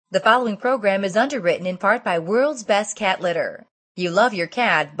The following program is underwritten in part by World's Best Cat Litter. You love your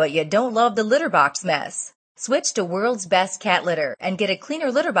cat, but you don't love the litter box mess. Switch to World's Best Cat Litter and get a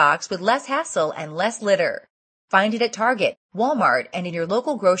cleaner litter box with less hassle and less litter. Find it at Target, Walmart, and in your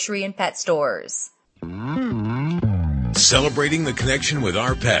local grocery and pet stores. Celebrating the connection with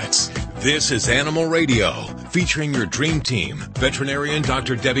our pets. This is Animal Radio, featuring your dream team, veterinarian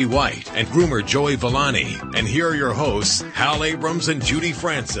Dr. Debbie White and groomer Joey Villani. And here are your hosts, Hal Abrams and Judy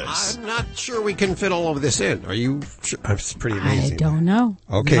Francis. I'm not sure we can fit all of this in. Are you sure? It's pretty amazing. I don't know.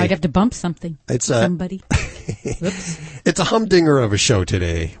 Okay. You might have to bump something. Somebody. Oops. It's a humdinger of a show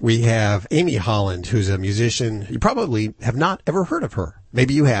today. We have Amy Holland, who's a musician. You probably have not ever heard of her.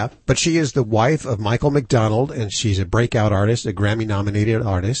 Maybe you have, but she is the wife of Michael McDonald, and she's a breakout artist, a Grammy-nominated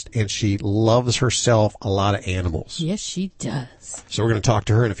artist, and she loves herself a lot of animals. Yes, she does. So we're going to talk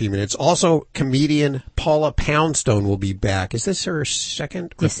to her in a few minutes. Also, comedian Paula Poundstone will be back. Is this her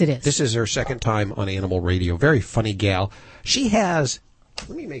second? Yes, it is. This is her second time on Animal Radio. Very funny gal. She has,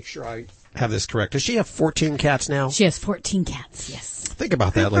 let me make sure I have this correct. Does she have 14 cats now? She has 14 cats, yes. Think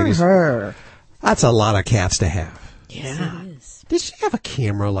about that, ladies. For her. That's a lot of cats to have. Yes, it is. Did she have a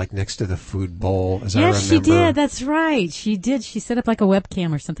camera like next to the food bowl, as I remember? Yes, she did. That's right. She did. She set up like a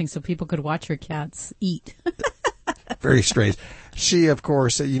webcam or something so people could watch her cats eat. Very strange. She, of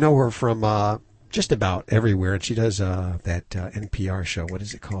course, you know her from just about everywhere, and she does that NPR show. What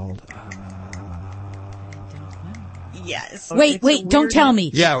is it called? Yes. Wait, don't tell me.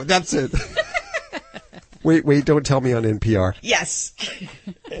 Yeah, that's it. Wait, don't tell me on NPR. Yes.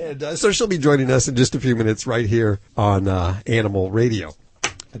 And so she'll be joining us in just a few minutes right here on Animal Radio. I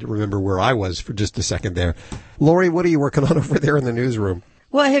had to remember where I was for just a second there. Lori, what are you working on over there in the newsroom?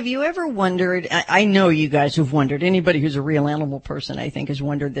 Well, have you ever wondered, I know you guys have wondered, anybody who's a real animal person, I think, has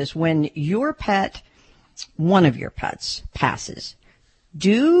wondered this. When your pet, one of your pets, passes,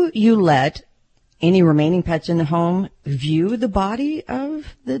 do you let any remaining pets in the home view the body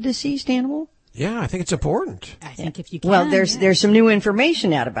of the deceased animal? Yeah, I think it's important. I think if you can. Well, there's some new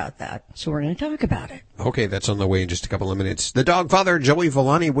information out about that, so we're going to talk about it. Okay, that's on the way in just a couple of minutes. The dog father, Joey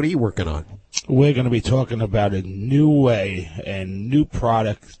Villani, what are you working on? We're going to be talking about a new way and new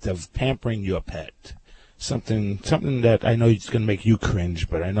product of pampering your pet. Something that I know is going to make you cringe,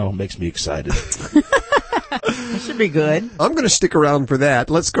 but I know it makes me excited. This should be good. I'm going to stick around for that.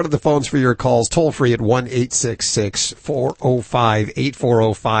 Let's go to the phones for your calls. Toll free at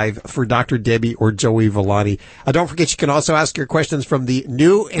 1-866-405-8405 for Dr. Debbie or Joey Villani. Don't forget, you can also ask your questions from the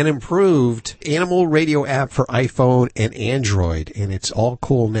new and improved Animal Radio app for iPhone and Android. And it's all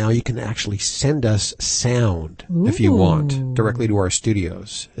cool now. You can actually send us sound if you want directly to our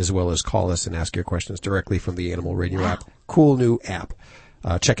studios, as well as call us and ask your questions directly from the Animal Radio app. Cool new app.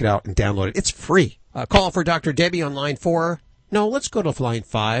 Check it out and download it. It's free. Call for Dr. Debbie on line 4. No, let's go to line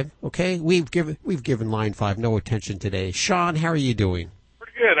 5. Okay, we've given line 5 no attention today. Sean, how are you doing?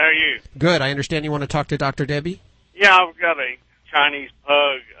 Pretty good. How are you? Good. I understand you want to talk to Dr. Debbie. Yeah, I've got a Chinese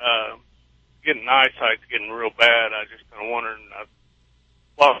pug. Getting eyesight's getting real bad. I just kind of wondering.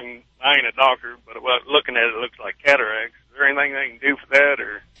 I ain't a doctor, but looking at it, looks like cataracts. Is there anything they can do for that,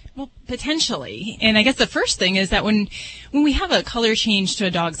 or? Well, potentially. And I guess the first thing is that when we have a color change to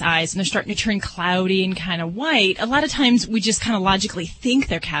a dog's eyes and they're starting to turn cloudy and kind of white, a lot of times we just kind of logically think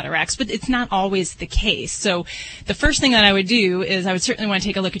they're cataracts, but it's not always the case. So the first thing that I would do is I would certainly want to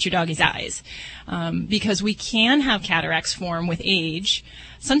take a look at your doggy's eyes, because we can have cataracts form with age.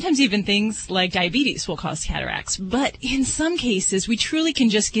 Sometimes even things like diabetes will cause cataracts. But in some cases, we truly can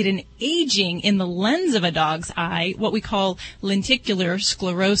just get an aging in the lens of a dog's eye, what we call lenticular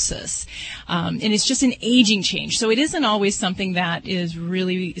sclerosis. And it's just an aging change. So it isn't always something that is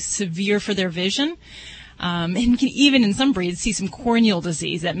really severe for their vision. And you can even in some breeds see some corneal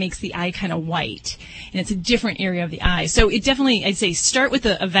disease that makes the eye kind of white. And it's a different area of the eye. So it definitely, I'd say, start with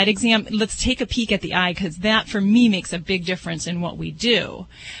a vet exam. Let's take a peek at the eye, because that, for me, makes a big difference in what we do.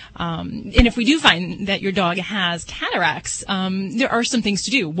 And if we do find that your dog has cataracts, there are some things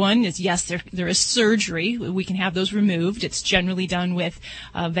to do. One is, yes, there is surgery. We can have those removed. It's generally done with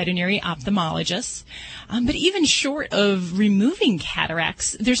a veterinary ophthalmologist. But even short of removing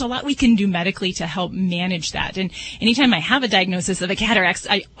cataracts, there's a lot we can do medically to help manage that. And anytime I have a diagnosis of a cataracts,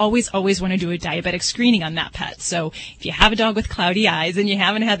 I always want to do a diabetic screening on that pet. So if you have a dog with cloudy eyes and you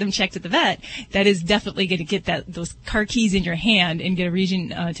haven't had them checked at the vet, that is definitely going to get those car keys in your hand and get a region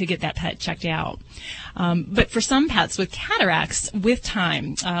to get that pet checked out. But for some pets with cataracts, with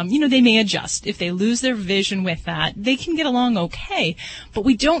time, they may adjust. If they lose their vision with that, they can get along okay. But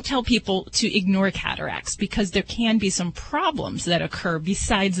we don't tell people to ignore cataracts, because there can be some problems that occur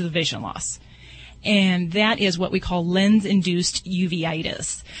besides the vision loss. and that is what we call lens-induced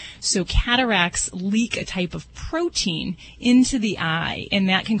uveitis. So cataracts leak a type of protein into the eye, and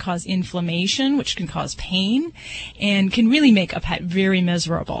that can cause inflammation, which can cause pain, and can really make a pet very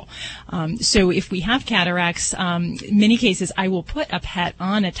miserable. So if we have cataracts, in many cases I will put a pet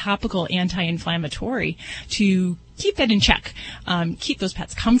on a topical anti-inflammatory to keep that in check, keep those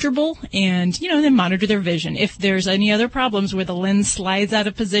pets comfortable, and then monitor their vision. If there's any other problems where the lens slides out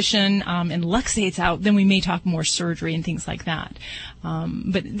of position and luxates out, then we may talk more surgery and things like that.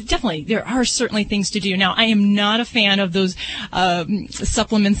 But definitely, there are certainly things to do. Now, I am not a fan of those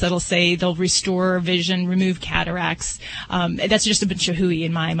supplements that'll say they'll restore vision, remove cataracts. That's just a bunch of hooey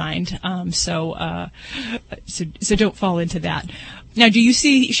in my mind. So don't fall into that. Now, do you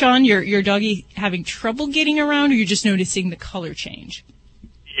see, Sean, your doggy having trouble getting around, or you're just noticing the color change?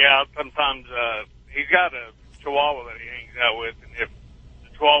 Yeah, sometimes he's got a Chihuahua that he hangs out with, and if the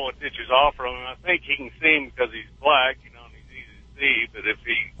Chihuahua ditches off from him, I think he can see him because he's black, and he's easy to see, but if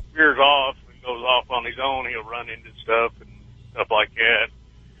he veers off and goes off on his own, he'll run into stuff and stuff like that.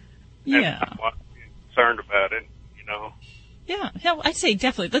 Yeah. And I'm concerned about it, Yeah, I'd say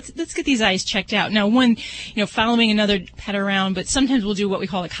definitely. Let's get these eyes checked out. Now, one, following another pet around, but sometimes we'll do what we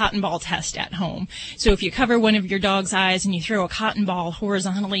call a cotton ball test at home. So if you cover one of your dog's eyes and you throw a cotton ball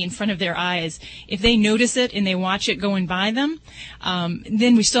horizontally in front of their eyes, if they notice it and they watch it going by them,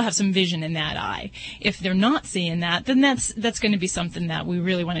 then we still have some vision in that eye. If they're not seeing that, then that's going to be something that we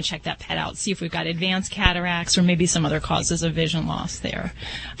really want to check that pet out, see if we've got advanced cataracts or maybe some other causes of vision loss there.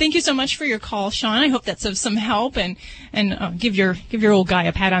 Thank you so much for your call, Sean. I hope that's of some help, and give your old guy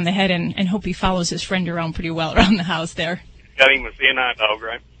a pat on the head and hope he follows his friend around pretty well around the house there. Got him a CNI dog,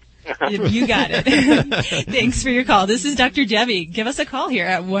 right? You got it. Thanks for your call. This is Dr. Debbie. Give us a call here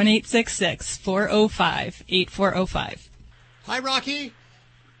at 1-866-405-8405. Hi, Rocky.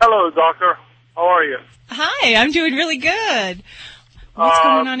 Hello, doctor. How are you? Hi, I'm doing really good. What's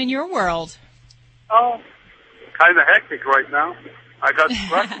going on in your world? Oh, kind of hectic right now. I got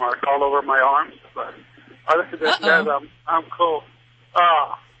scratch marks all over my arms, but other than that, I'm cool.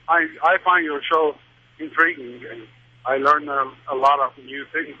 I find your show intriguing, and I learned a lot of new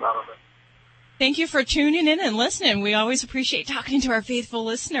things out of it. Thank you for tuning in and listening. We always appreciate talking to our faithful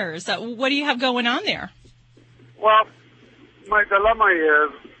listeners. What do you have going on there? Well, my dilemma is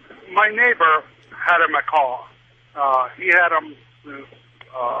my neighbor had him a car. He had him since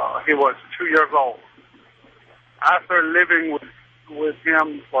he was 2 years old. After living with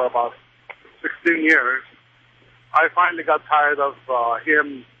him for about 16 years, I finally got tired of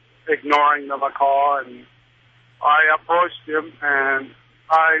him ignoring the macaw, and I approached him, and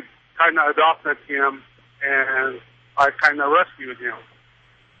I kind of adopted him, and I kind of rescued him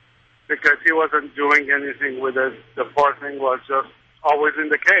because he wasn't doing anything with it. The poor thing was just always in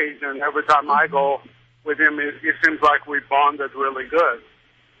the cage, and every time I go with him, it seems like we bonded really good.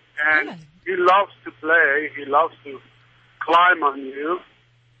 And he loves to play. He loves to climb on you.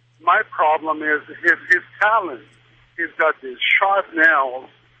 My problem is his talent. He's got these sharp nails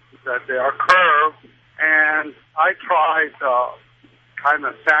that they are curved, and I tried kind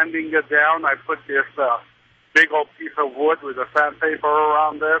of sanding it down. I put this big old piece of wood with a sandpaper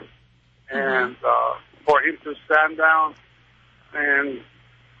around it, and for him to stand down, and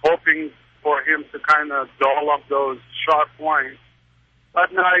hoping for him to kind of dull up those sharp points.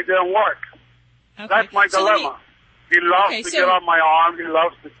 But no, it didn't work. Okay. That's my dilemma. He loves to get on my arm. He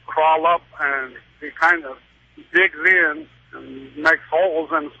loves to crawl up, and he kind of digs in and makes holes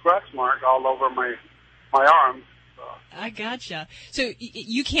and scratch marks all over my arms. I gotcha. So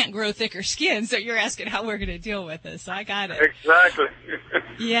you can't grow thicker skin, so you're asking how we're going to deal with this. So I got it. Exactly.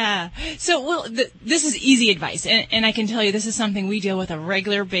 Yeah. So, this is easy advice, and I can tell you this is something we deal with on a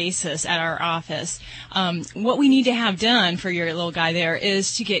regular basis at our office. What we need to have done for your little guy there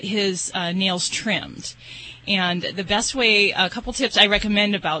is to get his nails trimmed. And the best way, a couple tips I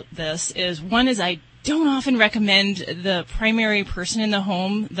recommend about this is, one is I don't often recommend the primary person in the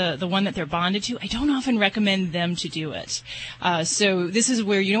home, the one that they're bonded to, I don't often recommend them to do it. So this is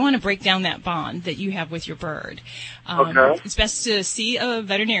where you don't want to break down that bond that you have with your bird. It's best to see a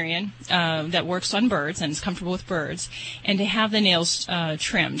veterinarian that works on birds and is comfortable with birds, and to have the nails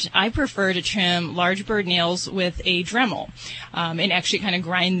trimmed. I prefer to trim large bird nails with a Dremel and actually kind of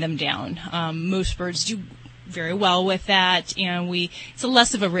grind them down. Most birds do very well with that, and it's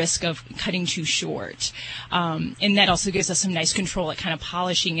less of a risk of cutting too short. And that also gives us some nice control at kind of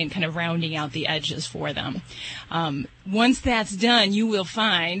polishing and kind of rounding out the edges for them. once that's done, you will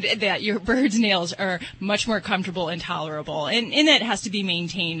find that your bird's nails are much more comfortable and tolerable. And that has to be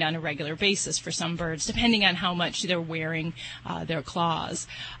maintained on a regular basis for some birds, depending on how much they're wearing their claws.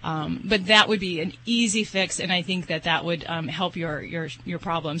 But that would be an easy fix, and I think that would help your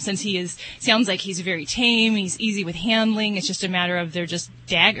problem. Since sounds like he's very tame, he's easy with handling, it's just a matter of they're just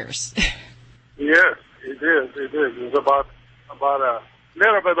daggers. Yes, it is. It's about a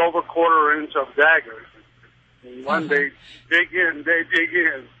little bit over quarter inch of daggers. And when they dig in,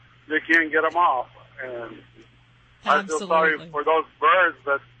 they can't get them off. And I feel sorry for those birds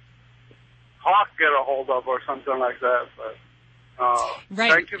that hawk get a hold of or something like that. But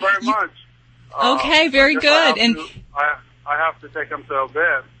thank you very much. Okay, very good. I have to take them to a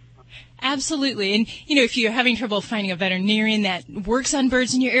vet. Absolutely. And, if you're having trouble finding a veterinarian that works on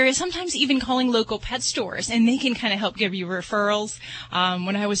birds in your area, sometimes even calling local pet stores, and they can kind of help give you referrals.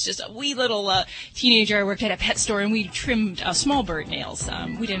 When I was just a wee little teenager, I worked at a pet store, and we trimmed small bird nails.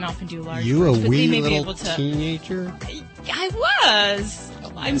 We didn't often do large birds, but they may be able to. Teenager? I was.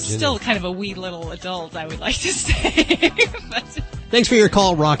 I'm still kind of a wee little adult, I would like to say. Thanks for your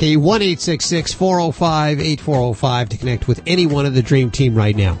call, Rocky. 1-866-405-8405 to connect with any one of the Dream Team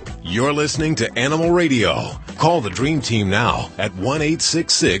right now. You're listening to Animal Radio. Call the Dream Team now at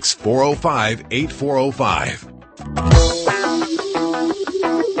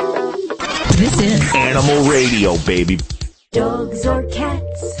 1-866-405-8405. This is Animal Radio, baby. Dogs or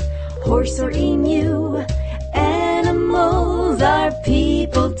cats, horse or emu, animals are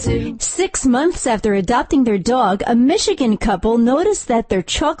people too. 6 months after adopting their dog, a Michigan couple noticed that their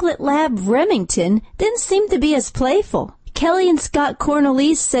chocolate lab Remington didn't seem to be as playful. Kelly and Scott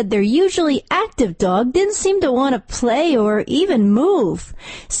Cornelise said their usually active dog didn't seem to want to play or even move.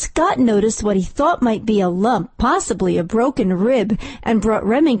 Scott noticed what he thought might be a lump, possibly a broken rib, and brought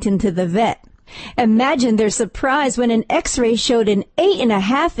Remington to the vet. Imagine their surprise when an X-ray showed an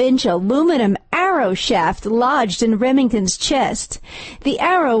 8.5-inch aluminum arrow shaft lodged in Remington's chest. The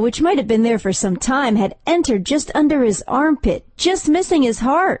arrow, which might have been there for some time, had entered just under his armpit, just missing his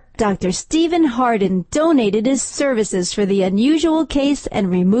heart. Dr. Stephen Hardin donated his services for the unusual case and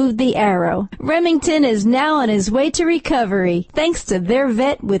removed the arrow. Remington is now on his way to recovery, thanks to their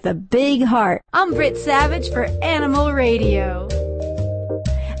vet with a big heart. I'm Britt Savage for Animal Radio.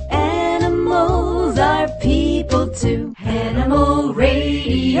 Animals are people too. Animal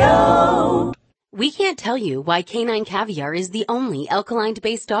Radio. We can't tell you why Canine Caviar is the only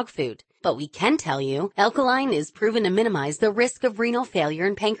alkaline-based dog food, but we can tell you Alkaline is proven to minimize the risk of renal failure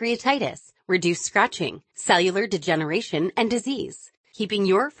and pancreatitis, reduce scratching, cellular degeneration, and disease, keeping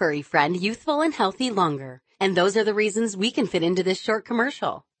your furry friend youthful and healthy longer. And those are the reasons we can fit into this short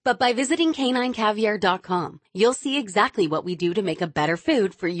commercial. But by visiting caninecaviar.com, you'll see exactly what we do to make a better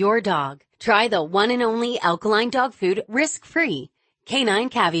food for your dog. Try the one and only alkaline dog food risk-free. Canine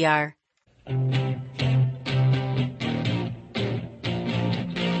Caviar.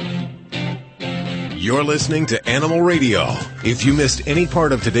 You're listening to Animal Radio. If you missed any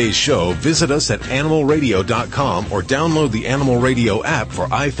part of today's show, visit us at animalradio.com or download the Animal Radio app for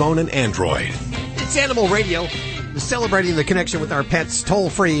iPhone and Android. It's Animal Radio. Celebrating the connection with our pets, toll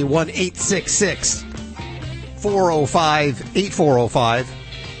free 1-866-405-8405,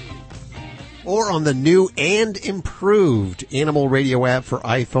 or on the new and improved Animal Radio app for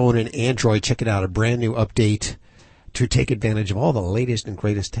iPhone and Android. Check it out, a brand new update to take advantage of all the latest and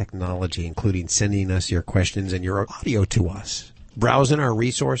greatest technology, including sending us your questions and your audio to us, browsing our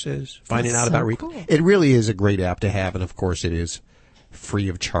resources, finding out about cool. It really is a great app to have, and of course it is free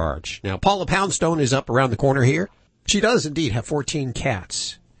of charge. Now, Paula Poundstone is up around the corner here. She does indeed have 14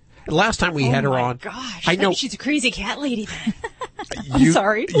 cats. And last time we had her on, gosh, I know she's a crazy cat lady. I'm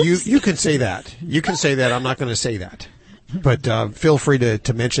sorry. You can say that. You can say that. I'm not going to say that. But feel free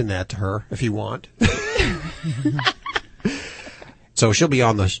to mention that to her if you want. So she'll be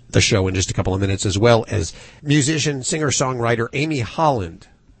on the show in just a couple of minutes, as well as musician, singer-songwriter Amy Holland,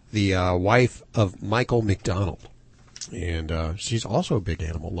 the wife of Michael McDonald. And she's also a big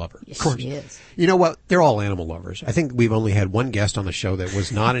animal lover. Yes, of course. she is. You know what? They're all animal lovers. I think we've only had one guest on the show that was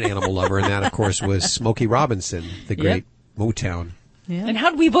not an animal lover, and that, of course, was Smokey Robinson, the great Motown. Yeah. And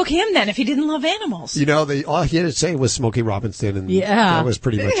how'd we book him then if he didn't love animals? You know, all he had to say was Smokey Robinson, and that was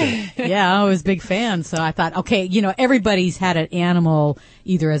pretty much it. Yeah, I was a big fan, so I thought, okay, everybody's had an animal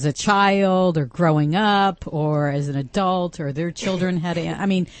either as a child or growing up or as an adult, or their children had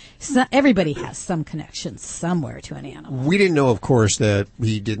everybody has some connection somewhere to an animal. We didn't know, of course, that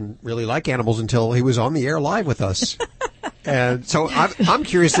he didn't really like animals until he was on the air live with us. And so I'm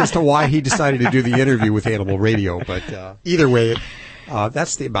curious as to why he decided to do the interview with Animal Radio, but either way,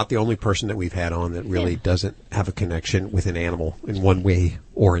 That's about the only person that we've had on that really doesn't have a connection with an animal in one way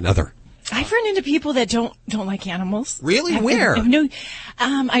or another. I've run into people that don't like animals. Really? Where?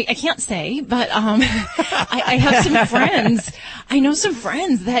 I can't say, but I have some friends. I know some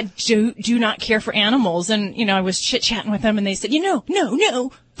friends that do not care for animals, and I was chit-chatting with them, and they said,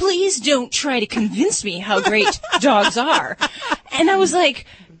 no, please don't try to convince me how great dogs are. And I was like,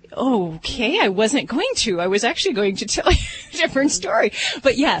 okay, I wasn't going to. I was actually going to tell you a different story.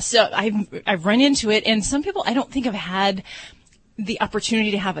 But yes, I've run into it, and some people I don't think have had the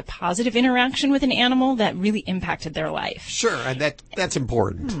opportunity to have a positive interaction with an animal that really impacted their life. Sure, and that's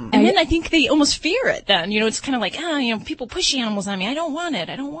important. And then I think they almost fear it then. It's kind of like, people push animals on me. I don't want it.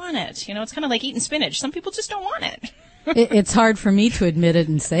 It's kind of like eating spinach. Some people just don't want it. It's hard for me to admit it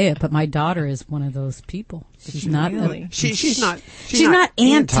and say it, but my daughter is one of those people. She's not really. She's not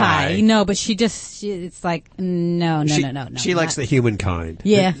anti. No, but it's like no. She likes the humankind.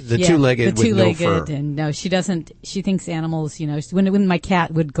 Yeah, the two-legged with no fur. And no, she doesn't. She thinks animals. When my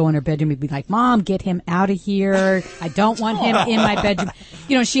cat would go in her bedroom, he'd be like, "Mom, get him out of here. I don't want him in my bedroom."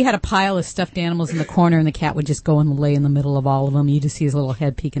 She had a pile of stuffed animals in the corner, and the cat would just go and lay in the middle of all of them. You just see his little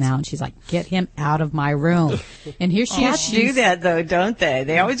head peeking out, and she's like, "Get him out of my room." And here she is. Cats do that though, don't they?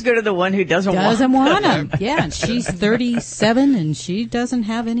 They always go to the one who doesn't want him. Yeah, and she's 37 and she doesn't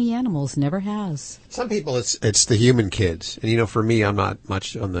have any animals, never has. Some people it's the human kids. And for me, I'm not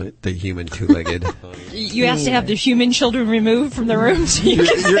much on the human two-legged. You have to have the human children removed from the room so you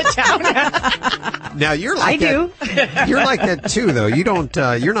can sit down. Now you're like that. You're like that too, though. You don't.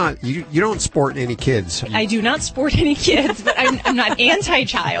 You don't sport any kids. I do not sport any kids, but I'm not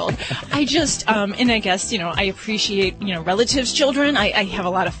anti-child. I just and I guess I appreciate relatives' children. I have a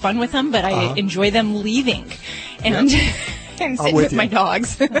lot of fun with them, but I enjoy them leaving and and sitting with my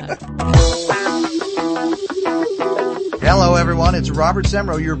dogs. Hello, everyone. It's Robert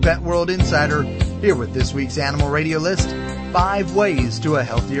Semro, your Pet World Insider, here with this week's Animal Radio List, 5 ways to a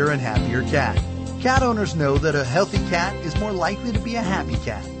healthier and happier cat. Cat owners know that a healthy cat is more likely to be a happy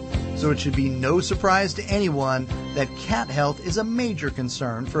cat. So it should be no surprise to anyone that cat health is a major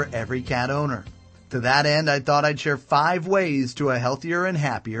concern for every cat owner. To that end, I thought I'd share 5 ways to a healthier and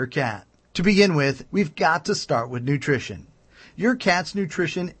happier cat. To begin with, we've got to start with nutrition. Your cat's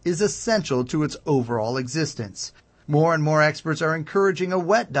nutrition is essential to its overall existence. More and more experts are encouraging a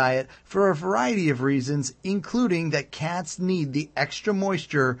wet diet for a variety of reasons, including that cats need the extra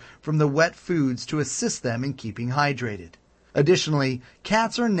moisture from the wet foods to assist them in keeping hydrated. Additionally,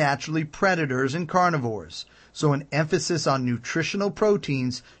 cats are naturally predators and carnivores, so an emphasis on nutritional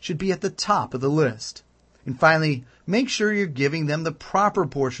proteins should be at the top of the list. And finally, make sure you're giving them the proper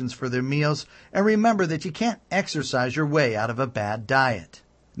portions for their meals, and remember that you can't exercise your way out of a bad diet.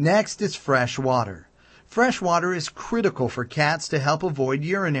 Next is fresh water. Fresh water is critical for cats to help avoid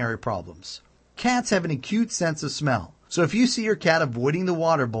urinary problems. Cats have an acute sense of smell, so if you see your cat avoiding the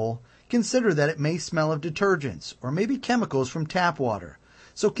water bowl, consider that it may smell of detergents or maybe chemicals from tap water,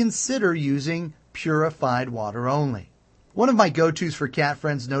 so consider using purified water only. One of my go-tos for cat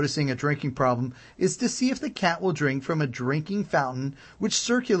friends noticing a drinking problem is to see if the cat will drink from a drinking fountain which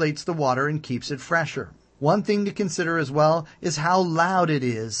circulates the water and keeps it fresher. One thing to consider as well is how loud it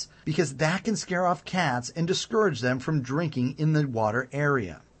is, because that can scare off cats and discourage them from drinking in the water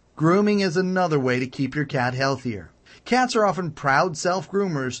area. Grooming is another way to keep your cat healthier. Cats are often proud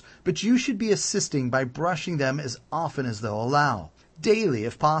self-groomers, but you should be assisting by brushing them as often as they'll allow, daily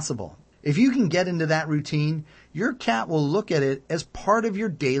if possible. If you can get into that routine, your cat will look at it as part of your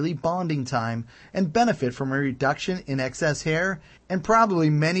daily bonding time and benefit from a reduction in excess hair and probably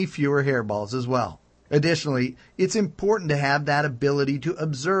many fewer hairballs as well. Additionally, it's important to have that ability to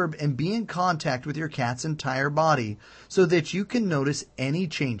observe and be in contact with your cat's entire body so that you can notice any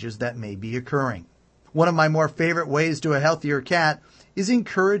changes that may be occurring. One of my more favorite ways to a healthier cat is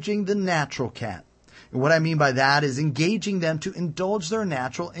encouraging the natural cat. And what I mean by that is engaging them to indulge their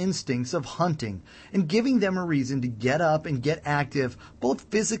natural instincts of hunting and giving them a reason to get up and get active both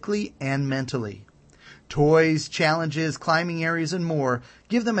physically and mentally. Toys, challenges, climbing areas, and more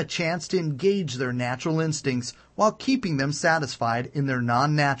give them a chance to engage their natural instincts while keeping them satisfied in their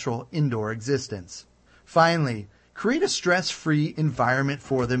non-natural indoor existence. Finally, create a stress-free environment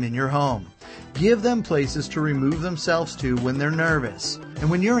for them in your home. Give them places to remove themselves to when they're nervous. And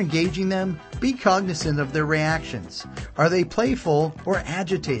when you're engaging them, be cognizant of their reactions. Are they playful or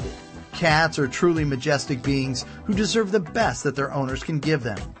agitated? Cats are truly majestic beings who deserve the best that their owners can give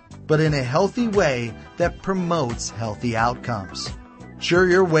them, but in a healthy way that promotes healthy outcomes. Share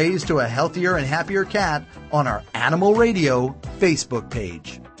your ways to a healthier and happier cat on our Animal Radio Facebook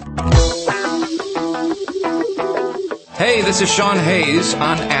page. Hey, this is Sean Hayes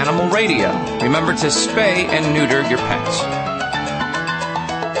on Animal Radio. Remember to spay and neuter your pets.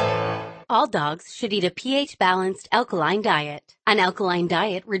 All dogs should eat a pH-balanced alkaline diet. An alkaline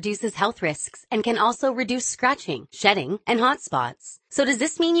diet reduces health risks and can also reduce scratching, shedding, and hot spots. So does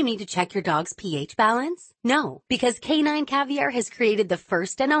this mean you need to check your dog's pH balance? No, because Canine Caviar has created the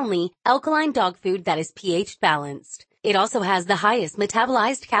first and only alkaline dog food that is pH balanced. It also has the highest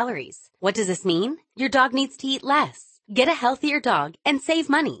metabolized calories. What does this mean? Your dog needs to eat less. Get a healthier dog and save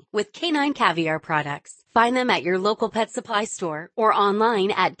money with Canine Caviar products. Find them at your local pet supply store or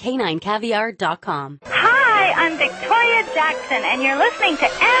online at caninecaviar.com. Hi, I'm Victoria Jackson, and you're listening to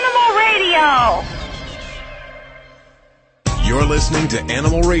Animal Radio. You're listening to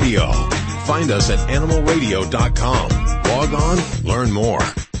Animal Radio. Find us at animalradio.com. Log on, learn more.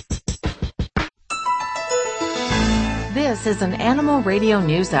 This is an Animal Radio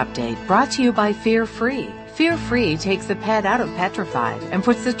News Update brought to you by Fear Free. Fear Free takes the pet out of petrified and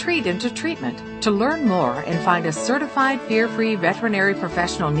puts the treat into treatment. To learn more and find a certified Fear Free veterinary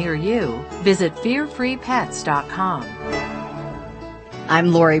professional near you, visit fearfreepets.com.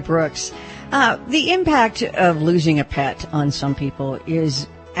 I'm Lori Brooks. The impact of losing a pet on some people is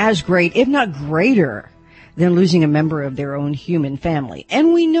as great, if not greater, than losing a member of their own human family.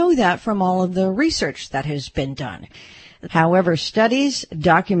 And we know that from all of the research that has been done. However, studies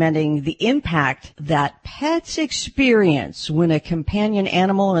documenting the impact that pets experience when a companion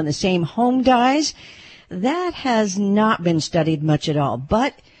animal in the same home dies, that has not been studied much at all,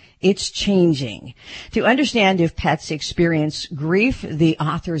 but it's changing. To understand if pets experience grief, the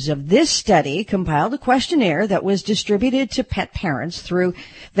authors of this study compiled a questionnaire that was distributed to pet parents through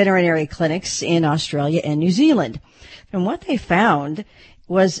veterinary clinics in Australia and New Zealand. And what they found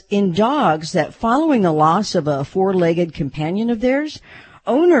was in dogs that following the loss of a four-legged companion of theirs,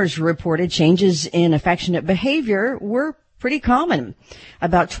 owners reported changes in affectionate behavior were pretty common.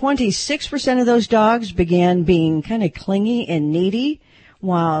 About 26% of those dogs began being kind of clingy and needy,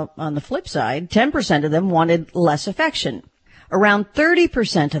 while on the flip side, 10% of them wanted less affection. Around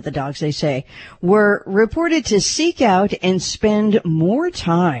 30% of the dogs, they say, were reported to seek out and spend more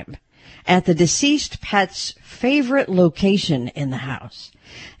time at the deceased pet's favorite location in the house.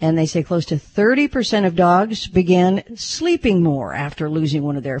 And they say close to 30% of dogs began sleeping more after losing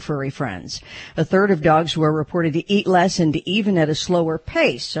one of their furry friends. A third of dogs were reported to eat less and to even at a slower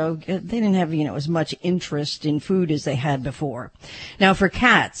pace. So they didn't have, as much interest in food as they had before. Now for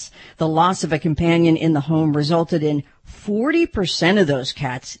cats, the loss of a companion in the home resulted in 40% of those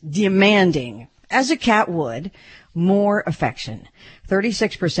cats demanding, as a cat would, more affection.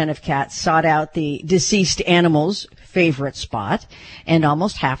 36% of cats sought out the deceased animal's favorite spot, and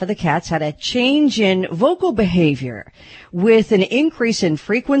almost half of the cats had a change in vocal behavior with an increase in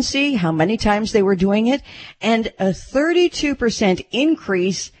frequency, how many times they were doing it, and a 32%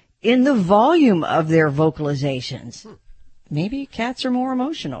 increase in the volume of their vocalizations. Maybe cats are more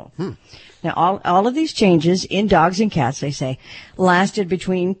emotional. Now, all of these changes in dogs and cats, they say, lasted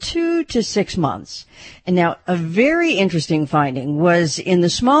between 2 to 6 months. And now, a very interesting finding was in the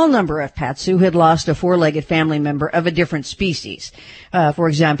small number of pets who had lost a four-legged family member of a different species. For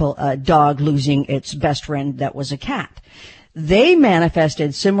example, a dog losing its best friend that was a cat. They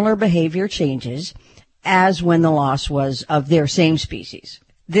manifested similar behavior changes as when the loss was of their same species.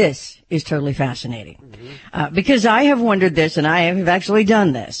 This is totally fascinating. Because I have wondered this, and I have actually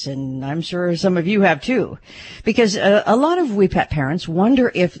done this, and I'm sure some of you have too. Because a lot of we pet parents wonder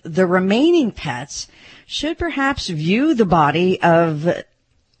if the remaining pets should perhaps view the body of,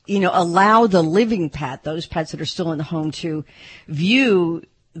 allow the living pet, those pets that are still in the home, to view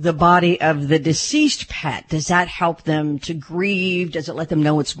the body of the deceased pet. Does that help them to grieve? Does it let them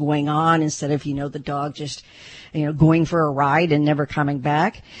know what's going on instead of, the dog just, going for a ride and never coming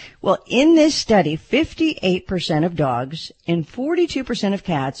back? Well, in this study, 58% of dogs and 42% of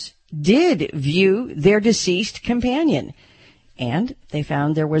cats did view their deceased companion. And they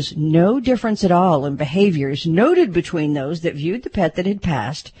found there was no difference at all in behaviors noted between those that viewed the pet that had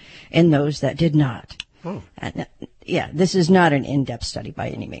passed and those that did not. Yeah, this is not an in-depth study by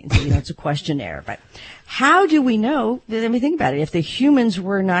any means. It's a questionnaire. But how do we know, let me think about it, if the humans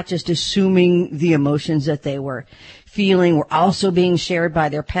were not just assuming the emotions that they were feeling were also being shared by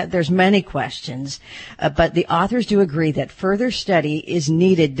their pet? There's many questions. But the authors do agree that further study is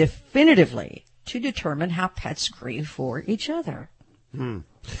needed definitively to determine how pets grieve for each other.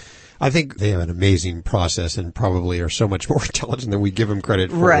 I think they have an amazing process and probably are so much more intelligent than we give them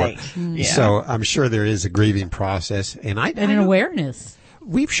credit for. Right. Yeah. So I'm sure there is a grieving process. And an awareness.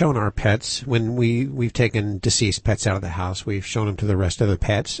 We've shown our pets when we've taken deceased pets out of the house. We've shown them to the rest of the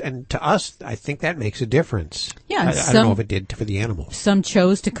pets, and to us, I think that makes a difference. Yeah, I don't know if it did for the animals. Some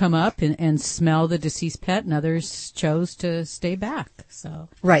chose to come up and smell the deceased pet, and others chose to stay back. So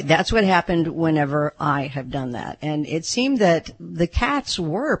right, that's what happened whenever I have done that, and it seemed that the cats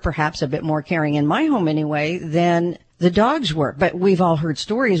were perhaps a bit more caring in my home anyway than the dogs were. But we've all heard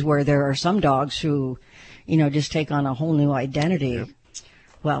stories where there are some dogs who, just take on a whole new identity. Yep.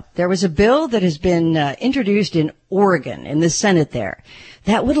 Well, there was a bill that has been introduced in Oregon, in the Senate there,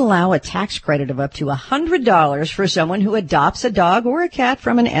 that would allow a tax credit of up to $100 for someone who adopts a dog or a cat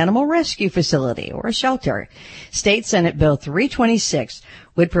from an animal rescue facility or a shelter. State Senate Bill 326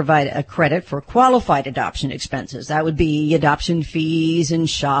 would provide a credit for qualified adoption expenses. That would be adoption fees and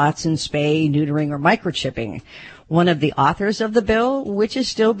shots and spay, neutering, or microchipping. One of the authors of the bill, which is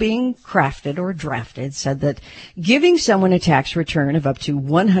still being crafted or drafted, said that giving someone a tax return of up to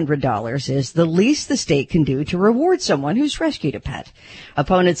 $100 is the least the state can do to reward someone who's rescued a pet.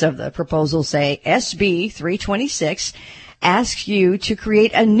 Opponents of the proposal say SB 326 asks you to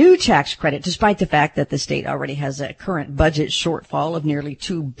create a new tax credit, despite the fact that the state already has a current budget shortfall of nearly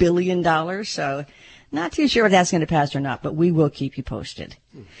 $2 billion. So not too sure if that's going to pass or not, but we will keep you posted.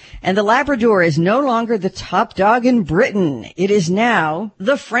 And the Labrador is no longer the top dog in Britain. It is now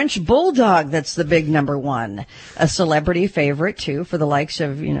the French Bulldog that's the big number one. A celebrity favorite, too, for the likes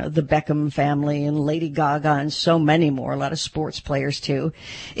of, the Beckham family and Lady Gaga and so many more. A lot of sports players, too.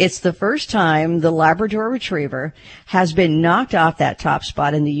 It's the first time the Labrador Retriever has been knocked off that top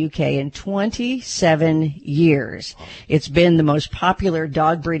spot in the UK in 27 years. It's been the most popular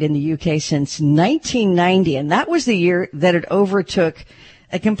dog breed in the UK since 1990, and that was the year that it overtook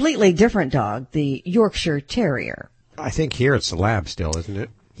a completely different dog, the Yorkshire Terrier. I think here it's the Lab still, isn't it?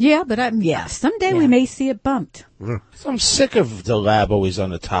 Yeah, but someday we may see it bumped. So I'm sick of the Lab always on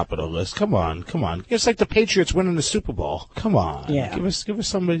the top of the list. Come on. It's like the Patriots winning the Super Bowl. Come on. Yeah. Give us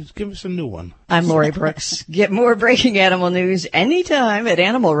a new one. I'm Lori Brooks. Get more breaking animal news anytime at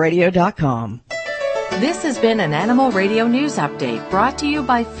animalradio.com. This has been an Animal Radio News Update brought to you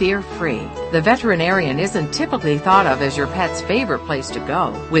by Fear Free. The veterinarian isn't typically thought of as your pet's favorite place to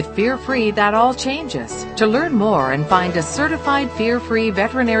go. With Fear Free, that all changes. To learn more and find a certified Fear Free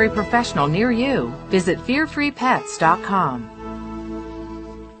veterinary professional near you, visit fearfreepets.com.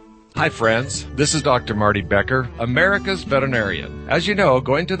 Hi friends, this is Dr. Marty Becker, America's veterinarian. As you know,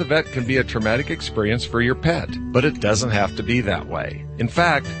 going to the vet can be a traumatic experience for your pet, but it doesn't have to be that way. In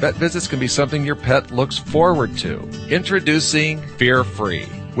fact, vet visits can be something your pet looks forward to. Introducing Fear Free.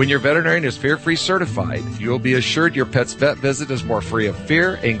 When your veterinarian is fear-free certified, you will be assured your pet's vet visit is more free of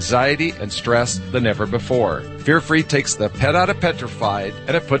fear, anxiety, and stress than ever before. Fear-free takes the pet out of petrified,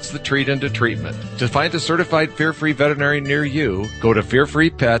 and it puts the treat into treatment. To find a certified fear-free veterinarian near you, go to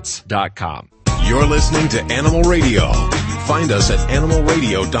fearfreepets.com. You're listening to Animal Radio. Find us at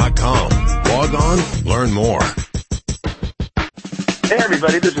animalradio.com. Log on, learn more. Hey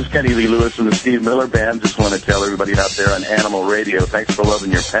everybody, this is Kenny Lee Lewis from the Steve Miller Band. Just want to tell everybody out there on Animal Radio, thanks for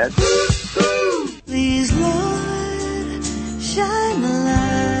loving your pets. Please, Lord, shine the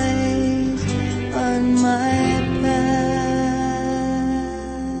light on my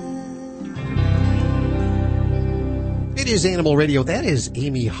path. It is Animal Radio. That is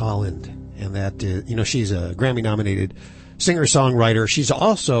Amy Holland. And that, she's a Grammy-nominated singer-songwriter. She's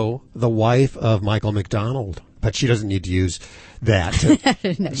also the wife of Michael McDonald. But she doesn't need to use that.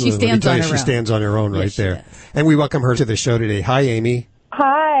 No, she stands on her own. She stands on her own right there. Does. And we welcome her to the show today. Hi, Amy.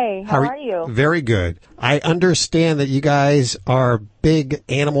 Hi, how are you? Very good. I understand that you guys are big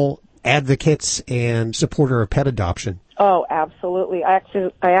animal advocates and supporter of pet adoption. Oh, absolutely. I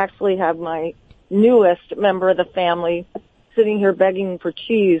actually have my newest member of the family sitting here begging for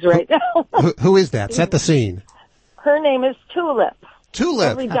cheese right now. Who is that? Set the scene. Her name is Tulip. Tulip.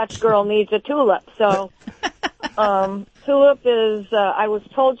 Every Dutch girl needs a tulip. So, Tulip is, I was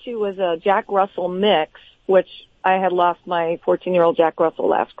told she was a Jack Russell mix, which I had lost my 14-year-old Jack Russell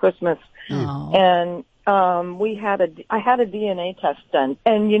last Christmas. Oh. And, I had a DNA test done.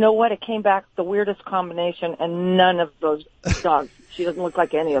 And you know what? It came back the weirdest combination, and none of those dogs. She doesn't look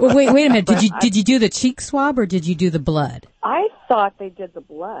like any of them. Wait a minute. Did you do the cheek swab or did you do the blood? I thought they did the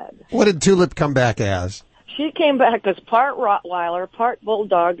blood. What did Tulip come back as? She came back as part Rottweiler, part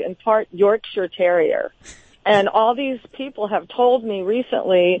Bulldog, and part Yorkshire Terrier. And all these people have told me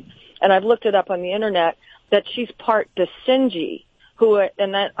recently, and I've looked it up on the internet, that she's part Basenji,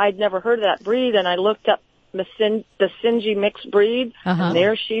 I'd never heard of that breed, and I looked up the Basenji mixed breed, and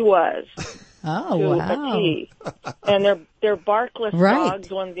there she was. Oh, to wow. a T. And they're barkless dogs,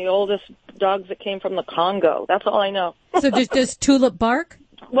 one of the oldest dogs that came from the Congo. That's all I know. So does Tulip bark?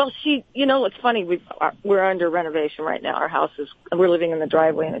 Well, it's funny. We're under renovation right now. Our house we're living in the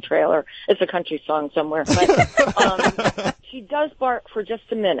driveway in a trailer. It's a country song somewhere. But, she does bark for just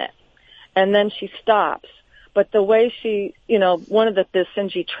a minute, and then she stops. But the way she, one of the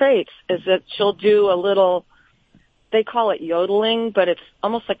Basenji traits is that she'll do a little, they call it yodeling, but it's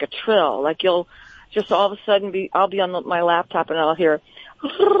almost like a trill. Like you'll just all of a sudden I'll be on my laptop and I'll hear,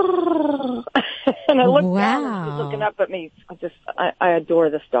 and I look down and she's looking up at me. I adore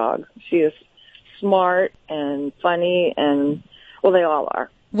this dog. She is smart and funny and, well, they all are.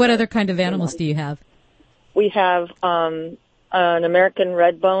 What other kind of animals do you have? We have, an American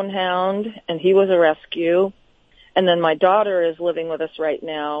Redbone Hound, and he was a rescue. And then my daughter is living with us right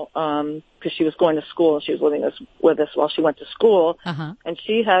now, because she was going to school. She was living with us while she went to school. Uh-huh. And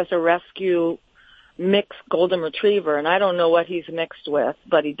she has a rescue mixed golden retriever, and I don't know what he's mixed with,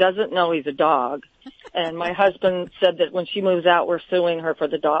 but he doesn't know he's a dog. And my husband said that when she moves out, we're suing her for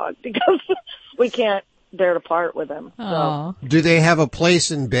the dog because we can't bear to part with him. So. Do they have a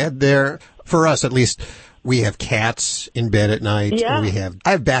place in bed there? For us, at least, we have cats in bed at night. Yeah.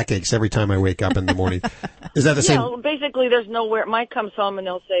 I have backaches every time I wake up in the morning. Is that the same? Yeah, basically there's nowhere. Mike comes home and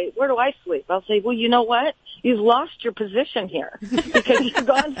they'll say, where do I sleep? I'll say, well, you know what? You've lost your position here because you've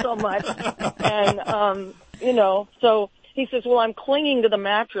gone so much. And, so he says, well, I'm clinging to the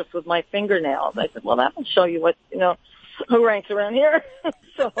mattress with my fingernails. I said, well, that'll show you what, who ranks around here.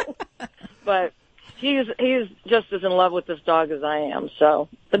 But he's just as in love with this dog as I am. So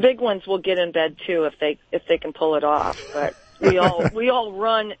the big ones will get in bed too if they can pull it off. But we all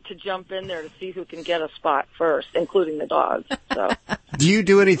run to jump in there to see who can get a spot first, including the dogs. So. Do you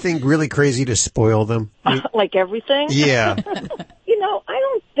do anything really crazy to spoil them? Like everything? Yeah. I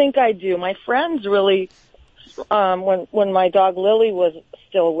don't think I do. My friends really, when my dog Lily was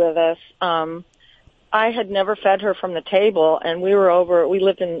still with us, I had never fed her from the table, and we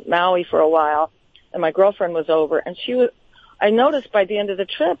lived in Maui for a while, and my girlfriend was over, and I noticed by the end of the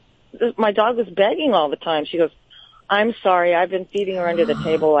trip, my dog was begging all the time. She goes, I'm sorry, I've been feeding her under the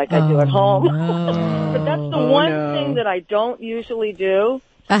table like I do at home. No. But that's the one thing that I don't usually do.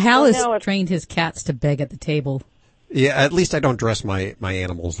 Hal has trained his cats to beg at the table. Yeah, at least I don't dress my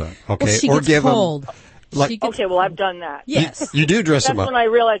animals up. Okay, well, she or gets give cold. them. Okay, well, I've done that. Yes, you do dress them up. That's when I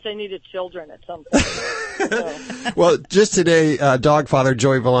realized I needed children at some point. Well, just today, dog father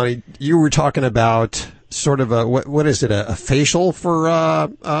Joey Villani, you were talking about sort of a what is it? A facial for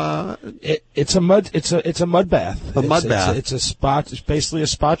it's a mud bath. A mud bath. It's a spot. It's basically a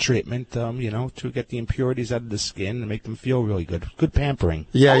spa treatment. To get the impurities out of the skin and make them feel really good. Good pampering.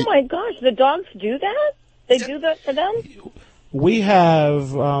 Yeah. Oh my gosh, the dogs do that? They do that for them? We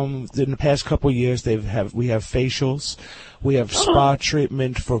have in the past couple of years we have facials, we have spa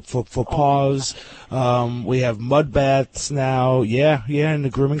treatment for paws, we have mud baths now. Yeah, and the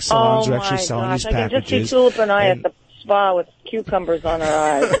grooming salons are actually selling these packages. I can just see Tulip and I at the spa with cucumbers on our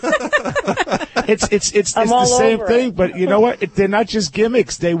eyes. It's the same thing, but you know what? They're not just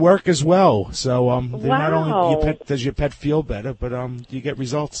gimmicks; they work as well. So not only does your pet feel better, but you get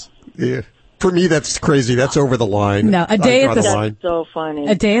results. Yeah. For me, that's crazy. That's over the line. No, a day at the that's so funny.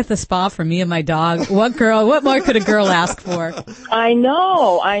 A day at the spa for me and my dog. What more could a girl ask for? I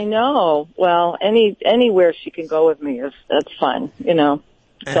know. Well, anywhere she can go with me that's fun,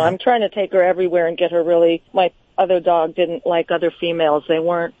 So I'm trying to take her everywhere and get her really. My other dog didn't like other females. They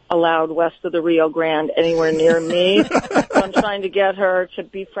weren't allowed west of the Rio Grande anywhere near me. So I'm trying to get her to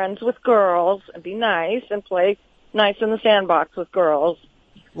be friends with girls and be nice and play nice in the sandbox with girls.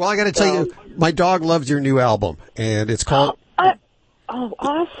 Well, I got to tell you, my dog loves your new album, and it's called. Oh,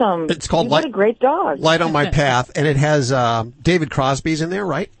 awesome! It's called What a great dog! Light on My Path, and it has David Crosby's in there,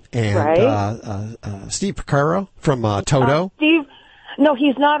 right? And Steve Porcaro from Toto. Steve, no,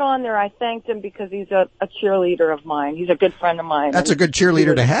 he's not on there. I thanked him because he's a cheerleader of mine. He's a good friend of mine. That's a good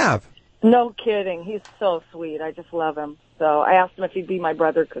cheerleader to have. No kidding. He's so sweet. I just love him. So I asked him if he'd be my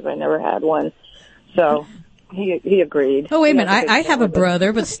brother because I never had one. So. He agreed. Oh, wait a minute. I have a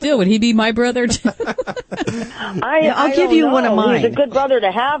brother, but still, would he be my brother too? I'll give you one of mine. He's a good brother to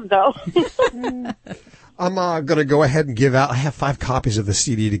have, though. I'm going to go ahead and give out. I have 5 copies of the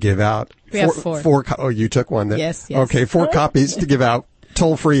CD to give out. We have 4. Oh, you took one then? Yes. Okay, 4 copies to give out.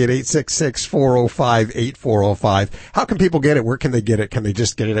 Toll free at 866-405-8405. How can people get it? Where can they get it? Can they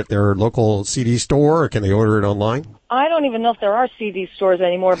just get it at their local CD store, or can they order it online? I don't even know if there are CD stores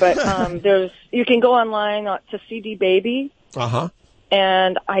anymore, but you can go online to CD Baby. Uh-huh.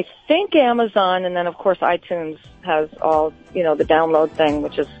 And I think Amazon, and then of course iTunes has all, the download thing,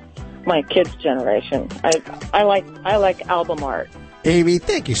 which is my kids' generation. I like album art. Amy,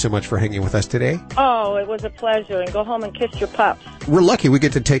 thank you so much for hanging with us today. Oh, it was a pleasure. And go home and kiss your pups. We're lucky we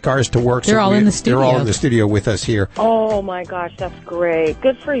get to take ours to work. They're all in the studio. They're all in the studio with us here. Oh, my gosh, that's great.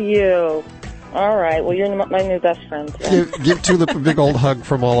 Good for you. All right. Well, you're my new best friend. Give Tulip a big old hug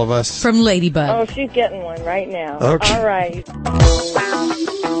from all of us. From Ladybug. Oh, she's getting one right now. Okay. All right.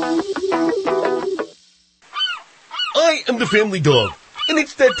 I am the family dog, and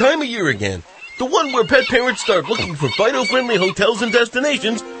it's that time of year again. The one where pet parents start looking for Fido-friendly hotels and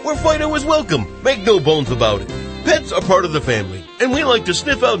destinations where Fido is welcome. Make no bones about it. Pets are part of the family, and we like to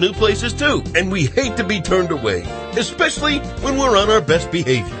sniff out new places too. And we hate to be turned away, especially when we're on our best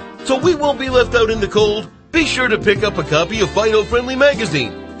behavior. So we won't be left out in the cold. Be sure to pick up a copy of Fido Friendly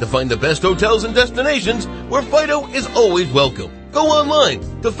magazine to find the best hotels and destinations where Fido is always welcome. Go online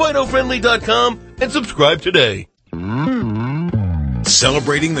to FidoFriendly.com and subscribe today.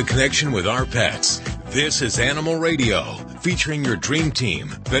 Celebrating the connection with our pets. This is Animal Radio, featuring your dream team,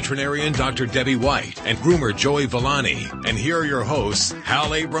 veterinarian Dr. Debbie White and groomer Joey Villani. And here are your hosts,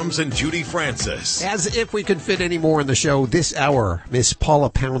 Hal Abrams and Judy Francis. As if we could fit any more in the show this hour, Miss Paula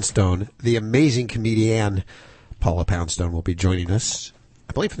Poundstone, the amazing comedian Paula Poundstone, will be joining us,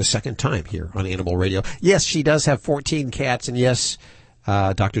 I believe, for the second time here on Animal Radio. Yes, she does have 14 cats, and yes,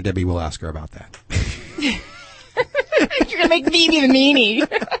 Dr. Debbie will ask her about that. You're going to make me be the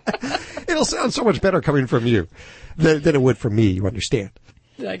meanie. It'll sound so much better coming from you than it would from me, you understand.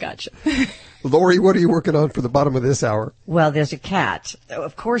 I gotcha. Lori, what are you working on for the bottom of this hour? Well, there's a cat.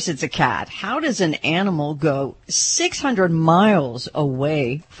 Of course it's a cat. How does an animal go 600 miles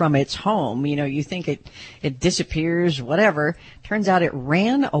away from its home? You know, you think it disappears, whatever. Turns out it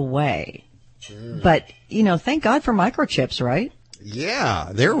ran away. But, you know, thank God for microchips, right?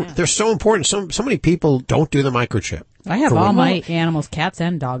 Yeah, they're so important. So many people don't do the microchip. I have all my animals, cats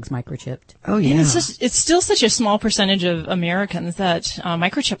and dogs, microchipped. Oh, yeah. And it's still such a small percentage of Americans that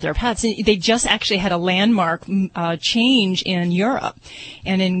microchip their pets. They just actually had a landmark change in Europe.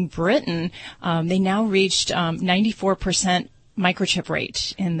 And in Britain, they now reached 94% microchip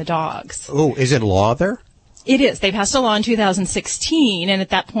rate in the dogs. Oh, is it law there? It is. They passed a law in 2016, and at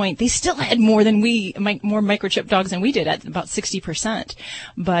that point, they still had more microchip dogs than we did, at about 60%.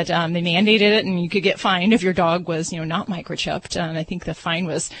 But they mandated it, and you could get fined if your dog was, not microchipped. And I think the fine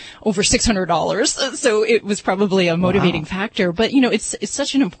was over $600. So it was probably a motivating factor. But it's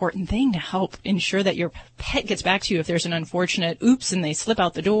such an important thing to help ensure that your pet gets back to you if there's an unfortunate oops and they slip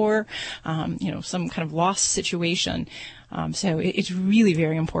out the door, some kind of loss situation. So it's really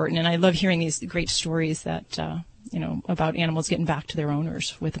very important, and I love hearing these great stories that, about animals getting back to their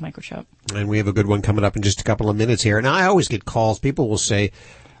owners with the microchip. And we have a good one coming up in just a couple of minutes here. Now, I always get calls. People will say,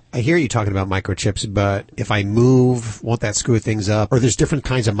 I hear you talking about microchips, but if I move, won't that screw things up? Or there's different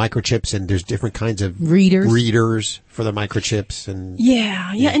kinds of microchips, and there's different kinds of readers for the microchips. And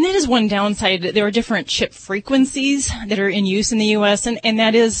Yeah, and that is one downside. There are different chip frequencies that are in use in the U.S., and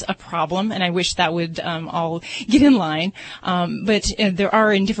that is a problem, and I wish that would all get in line. But there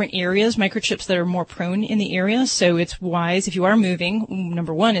are in different areas microchips that are more prone in the area, so it's wise if you are moving,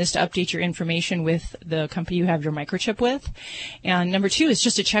 number one is to update your information with the company you have your microchip with, and number two is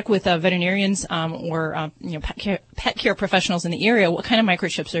just to check with veterinarians or pet care professionals in the area. What kind of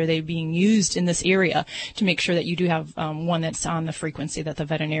microchips are they being used in this area to make sure that you do have one that's on the frequency that the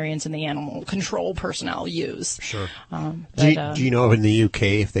veterinarians and the animal control personnel use. Sure. Do you know in the UK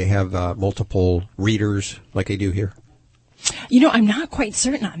if they have multiple readers like they do here? I'm not quite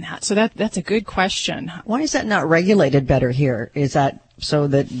certain on that. So that's a good question. Why is that not regulated better here? Is that so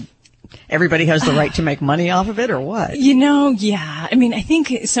that everybody has the right to make money off of it, or what? Yeah. I mean, I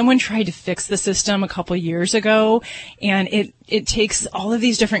think someone tried to fix the system a couple of years ago, and it takes all of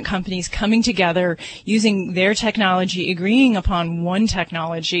these different companies coming together, using their technology, agreeing upon one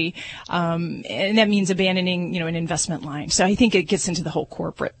technology, and that means abandoning, an investment line. So I think it gets into the whole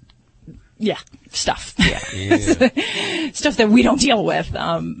corporate stuff. Stuff that we don't deal with.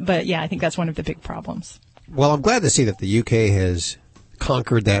 But I think that's one of the big problems. Well, I'm glad to see that the UK has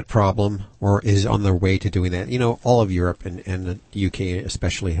conquered that problem or is on their way to doing that. All of Europe and the UK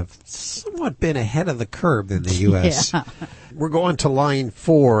especially have somewhat been ahead of the curve than the U.S. Yeah. We're going to line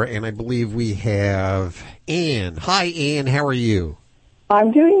 4, and I believe we have Ann. Hi, Ann. How are you?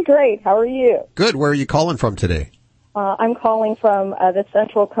 I'm doing great. How are you? Good. Where are you calling from today? I'm calling from the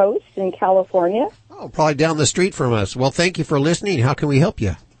Central Coast in California. Oh, probably down the street from us. Well, thank you for listening. How can we help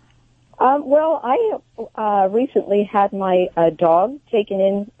you? Well, I recently had my dog taken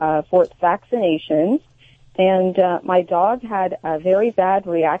in for its vaccinations, and my dog had a very bad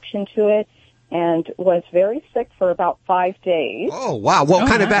reaction to it and was very sick for about 5 days. Oh, wow. What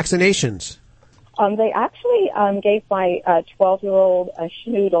kind of vaccinations? They actually gave my 12-year-old a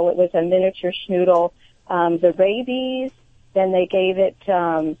schnoodle. It was a miniature schnoodle. The rabies, then they gave it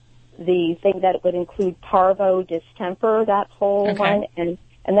the thing that would include parvo, distemper, that whole one, and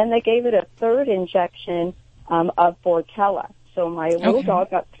then they gave it a third injection of Fortella. So my little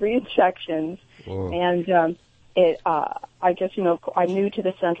dog got 3 injections, and I just, I'm new to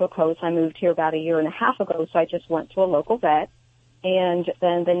the Central Coast. I moved here about 1.5 years ago, so I just went to a local vet. And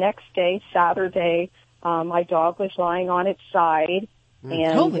then the next day, Saturday, my dog was lying on its side.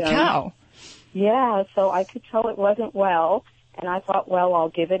 And, holy cow. Yeah, so I could tell it wasn't well. And I thought, well, I'll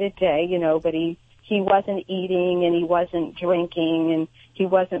give it a day, but he wasn't eating and he wasn't drinking and he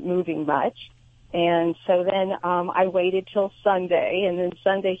wasn't moving much. And so then I waited till Sunday, and then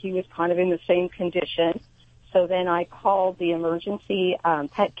Sunday he was kind of in the same condition. So then I called the emergency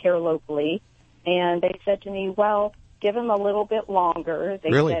pet care locally, and they said to me, well, give him a little bit longer.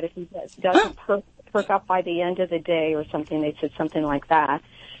 They said if he doesn't perk up by the end of the day or something, they said something like that.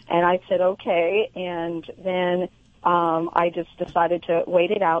 And I said, okay. And then I just decided to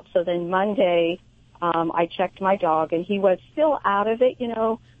wait it out. So then Monday I checked my dog, and he was still out of it,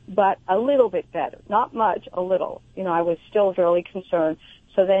 but a little bit better. Not much, a little. I was still very concerned.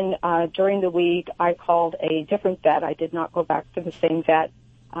 So then during the week, I called a different vet. I did not go back to the same vet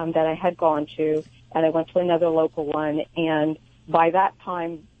that I had gone to, and I went to another local one. And by that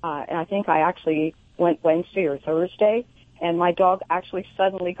time, and I think I actually went Wednesday or Thursday, and my dog actually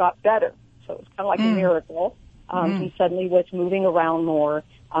suddenly got better. So it was kind of like a miracle. He suddenly was moving around more.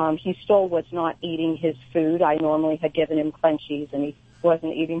 He still was not eating his food. I normally had given him crunchies, and he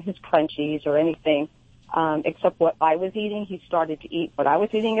wasn't eating his crunchies or anything. Except what I was eating. He started to eat what I was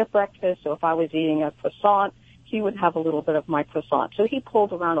eating at breakfast. So if I was eating a croissant, he would have a little bit of my croissant. So he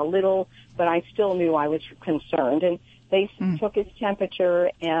pulled around a little, but I still knew I was concerned. And they took his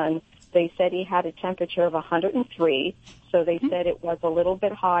temperature, and they said he had a temperature of 103. So they said it was a little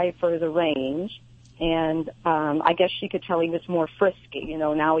bit high for the range. And I guess she could tell he was more frisky.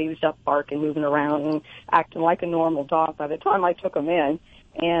 Now he was up barking, moving around, and acting like a normal dog by the time I took him in.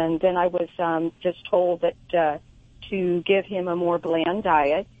 And then I was just told that to give him a more bland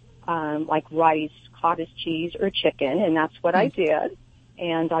diet, like rice, cottage cheese, or chicken, and that's what I did.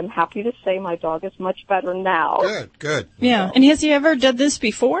 And I'm happy to say my dog is much better now. Good. Yeah, and has he ever done this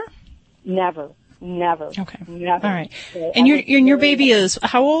before? Never. Okay. Never. All right. And your baby is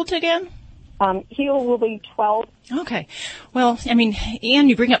how old again? He will be 12. Okay. Well, Anne,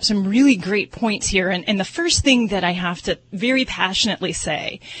 you bring up some really great points here. And the first thing that I have to very passionately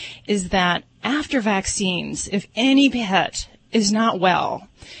say is that after vaccines, if any pet is not well,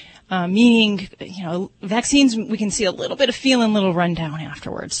 meaning, vaccines, we can see a little bit of feeling, a little rundown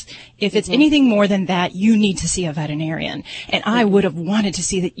afterwards. If it's anything more than that, you need to see a veterinarian. And I would have wanted to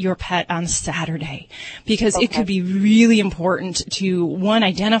see your pet on Saturday, because it could be really important to, one,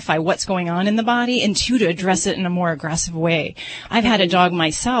 identify what's going on in the body, and two, to address it in a more aggressive way. I've had a dog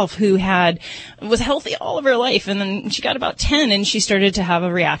myself who was healthy all of her life, and then she got about 10 and she started to have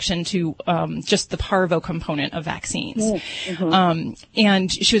a reaction to just the parvo component of vaccines.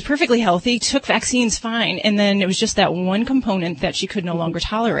 And she was perfectly healthy, took vaccines fine, and then it was just that one component that she could no longer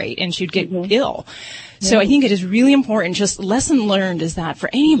tolerate, and she'd get ill. So I think it is really important. Just lesson learned is that for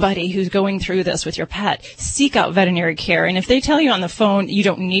anybody who's going through this with your pet, seek out veterinary care. And if they tell you on the phone you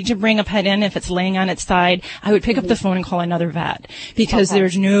don't need to bring a pet in if it's laying on its side, I would pick up the phone and call another vet, because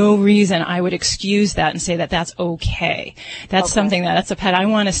there's no reason I would excuse that and say that that's okay. That's something that's a pet I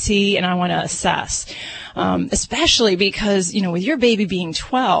want to see and I want to assess. Especially because, with your baby being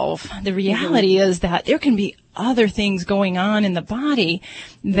 12, the reality is that there can be other things going on in the body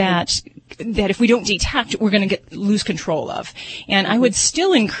that if we don't detect, we're going to lose control of. And I would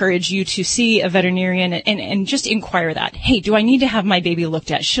still encourage you to see a veterinarian and just inquire that. Hey, do I need to have my baby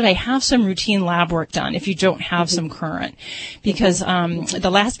looked at? Should I have some routine lab work done if you don't have some current? Because the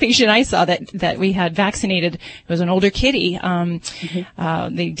last patient I saw that we had vaccinated, it was an older kitty.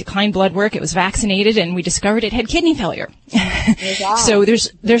 They declined blood work. It was vaccinated, and we discovered it had kidney failure. So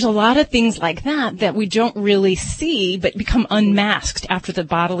there's a lot of things like that we don't really see, but become unmasked after the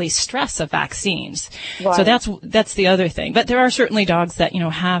bodily stress of vaccines. Right. So that's the other thing. But there are certainly dogs that,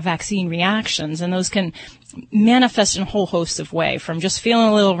 have vaccine reactions, and those can manifest in a whole host of ways, from just feeling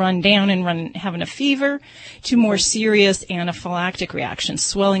a little run down and having a fever to more serious anaphylactic reactions,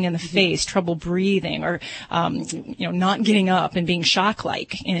 swelling in the face, trouble breathing, or not getting up and being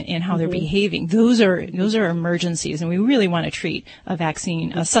shock-like in how they're behaving. Those are emergencies, and we really want to treat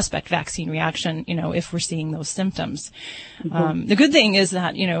a suspect vaccine reaction, if we're seeing those symptoms. The good thing is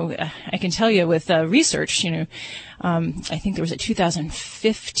that, I can tell you with research, I think there was a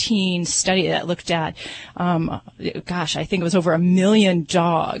 2015 study that looked at, I think it was over 1 million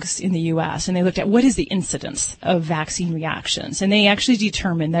dogs in the U.S., and they looked at what is the incidence of vaccine reactions. And they actually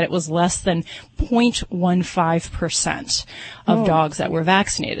determined that it was less than 0.15% of dogs that were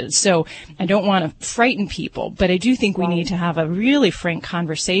vaccinated. So I don't want to frighten people, but I do think we need to have a really frank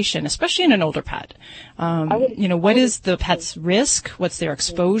conversation, especially in an older pet. What is the pet's risk? What's their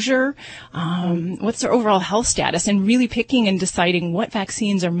exposure? What's their overall health status? And really picking and deciding what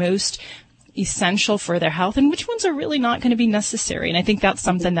vaccines are most essential for their health and which ones are really not going to be necessary. And I think that's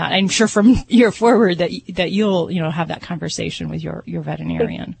something that I'm sure from here forward that you'll, have that conversation with your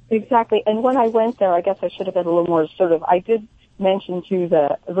veterinarian. Exactly. And when I went there, I guess I should have been a little more I did mention to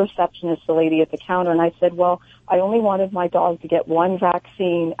the receptionist, the lady at the counter, and I said, well, I only wanted my dog to get one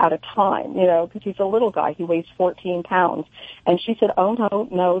vaccine at a time, because he's a little guy. He weighs 14 pounds. And she said, oh,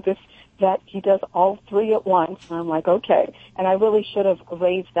 no, that he does all three at once. And I'm like, okay. And I really should have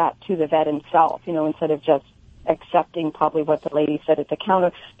raised that to the vet himself, instead of just accepting probably what the lady said at the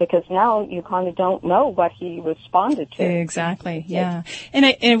counter, because now you kind of don't know what he responded to. Exactly, yeah. And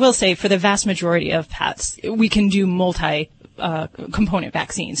I will say, for the vast majority of pets, we can do component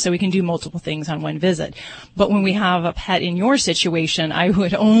vaccines, so we can do multiple things on one visit. But when we have a pet in your situation, I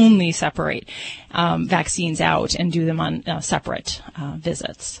would only separate vaccines out and do them on separate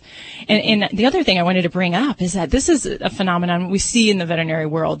visits. And the other thing I wanted to bring up is that this is a phenomenon we see in the veterinary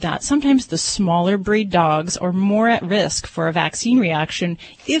world, that sometimes the smaller breed dogs are more at risk for a vaccine reaction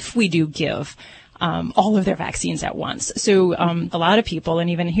if we do give all of their vaccines at once. So a lot of people, and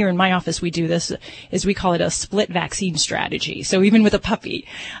even here in my office we do this, is we call it a split vaccine strategy. So even with a puppy,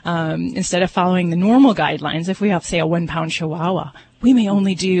 instead of following the normal guidelines, if we have, say, a 1-pound Chihuahua, we may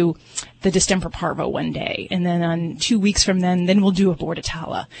only do the distemper parvo one day, and then on 2 weeks from then we'll do a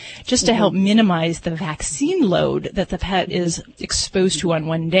Bordetella, just to help minimize the vaccine load that the pet is exposed to on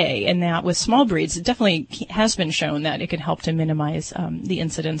one day. And that with small breeds, it definitely has been shown that it can help to minimize the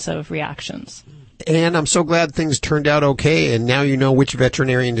incidence of reactions. And I'm so glad things turned out okay, and now you know which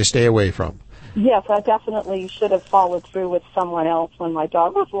veterinarian to stay away from. Yes, I definitely should have followed through with someone else when my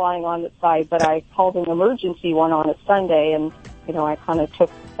dog was lying on its side, but I called an emergency one on a Sunday, and, I kind of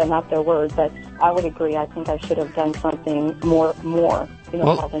took them at their word. But I would agree. I think I should have done something more.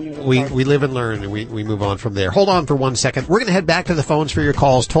 Well, we live and learn, and we move on from there. Hold on for 1 second. We're going to head back to the phones for your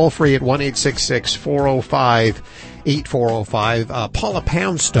calls, toll free at 1-866-405-8405. Paula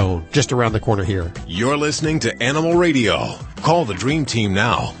Poundstone, just around the corner here. You're listening to Animal Radio. Call the Dream Team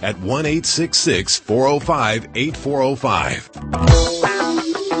now at 1-866-405-8405.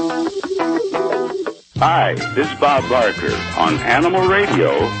 Hi, this is Bob Barker on Animal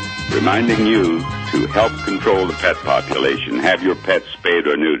Radio, reminding you to help control the pet population. Have your pet spayed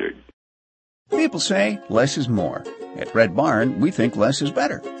or neutered. People say less is more. At Red Barn, we think less is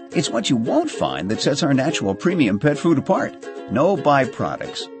better. It's what you won't find that sets our natural premium pet food apart. No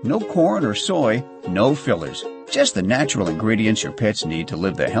byproducts, no corn or soy, no fillers. Just the natural ingredients your pets need to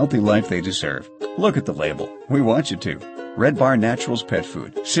live the healthy life they deserve. Look at the label. We want you to. Red Barn Naturals Pet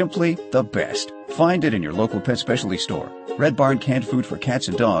Food. Simply the best. Find it in your local pet specialty store. Red Barn canned food for cats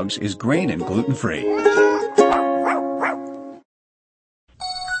and dogs is grain and gluten-free.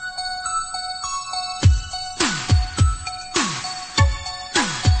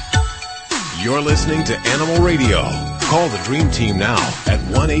 You're listening to Animal Radio. Call the Dream Team now at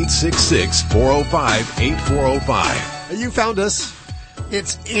 1-866-405-8405. You found us.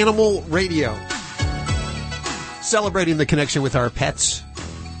 It's Animal Radio. Celebrating the connection with our pets.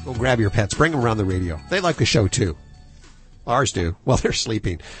 Go grab your pets. Bring them around the radio. They like the show, too. Ours do. Well, they're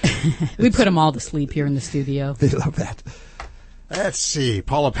sleeping. We put them all to sleep here in the studio. They love that. Let's see.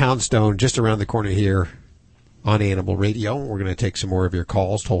 Paula Poundstone, just around the corner here on Animal Radio. We're going to take some more of your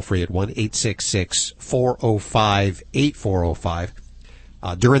calls, toll free at 1-866-405-8405.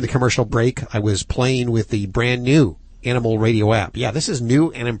 During the commercial break, I was playing with the brand new Animal Radio app. Yeah, this is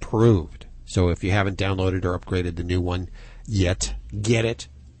new and improved. So if you haven't downloaded or upgraded the new one yet, get it.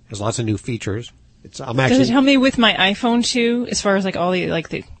 There's lots of new features. Does it help me with my iPhone too, as far as like all the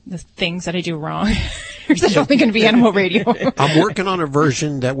things that I do wrong? Or is that only going to be Animal Radio? I'm working on a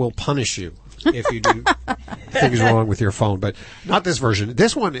version that will punish you if you do things wrong with your phone, but not this version.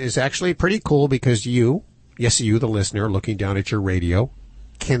 This one is actually pretty cool because you, the listener, looking down at your radio,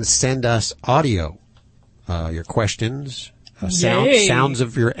 can send us audio, your questions, sounds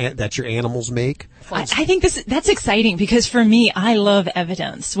of that your animals make? I think that's exciting because for me, I love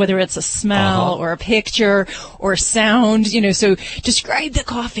evidence, whether it's a smell or a picture or sound, so describe the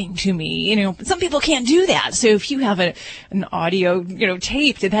coughing to me, some people can't do that. So if you have an audio,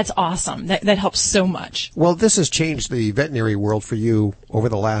 taped, that's awesome. That helps so much. Well, this has changed the veterinary world for you over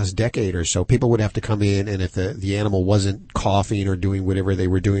the last decade or so. People would have to come in, and if the animal wasn't coughing or doing whatever they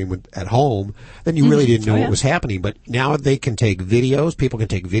were doing at home, then you really didn't know what was happening. But now they can take videos. People can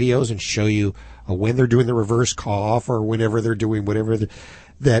take videos and show you when they're doing the reverse cough or whenever they're doing whatever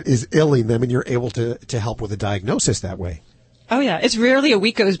that is illing them, and you're able to help with a diagnosis that way. Oh yeah, it's rarely a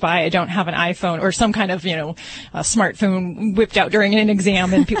week goes by I don't have an iPhone or some kind of, a smartphone whipped out during an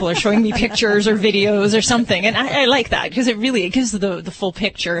exam and people are showing me pictures or videos or something. And I like that because it gives the full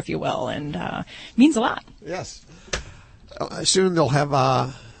picture, if you will, and means a lot. Yes. Soon they'll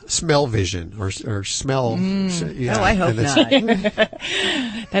have smell vision or smell. Yeah, I hope not.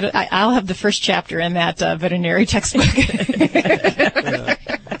 I'll have the first chapter in that veterinary textbook.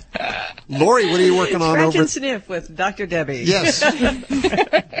 Lori, what are you working on Scratch over? and sniff with Dr. Debbie. Yes.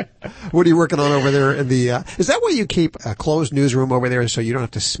 What are you working on over there in the? Is that why you keep a closed newsroom over there so you don't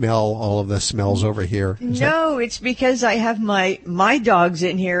have to smell all of the smells over here? No, it's because I have my dogs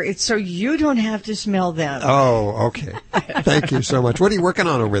in here. It's so you don't have to smell them. Oh, okay. Thank you so much. What are you working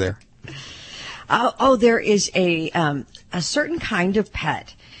on over there? There is a certain kind of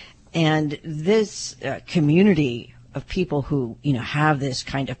pet, and this community of people who, have this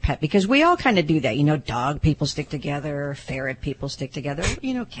kind of pet, because we all kind of do that. Dog people stick together, ferret people stick together,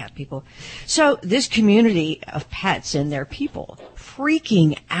 cat people. So this community of pets and their people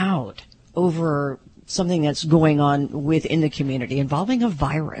freaking out over something that's going on within the community involving a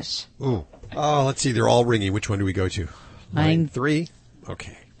virus. Ooh. Oh, let's see. They're all ringing. Which one do we go to? Line 3?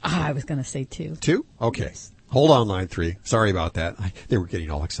 Okay. I was going to say 2. 2? Okay. Yes. Hold on, line 3. Sorry about that. They were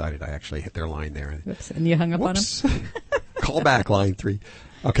getting all excited. I actually hit their line there. Whoops, and you hung up on them? Call back, line 3.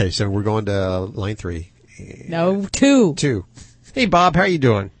 Okay, so we're going to line 3. No, 2. 2. Hey, Bob, how are you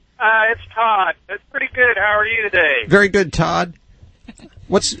doing? It's Todd. It's pretty good. How are you today? Very good, Todd.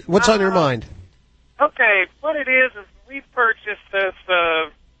 What's on your mind? Okay, what it is we purchased this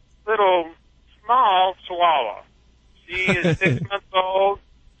little small Chihuahua. She is 6 months old,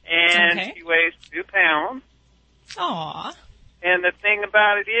 and she weighs 2 pounds. Aww. And the thing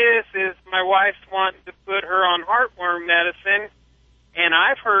about it is my wife's wanting to put her on heartworm medicine, and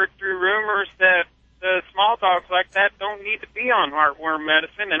I've heard through rumors that the small dogs like that don't need to be on heartworm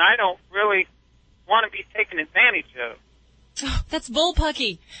medicine, and I don't really want to be taken advantage of. Oh, that's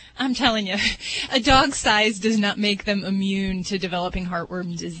bullpucky. I'm telling you. A dog's size does not make them immune to developing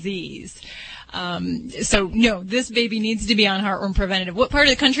heartworm disease. So, no, this baby needs to be on heartworm preventative. What part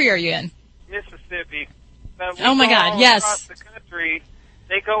of the country are you in? Mississippi. Oh, my God, yes. Across the country,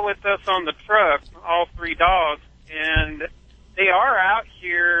 they go with us on the truck, all 3 dogs, and they are out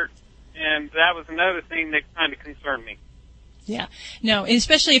here, and that was another thing that kind of concerned me. Yeah. No,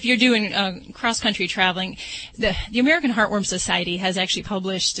 especially if you're doing cross-country traveling. The American Heartworm Society has actually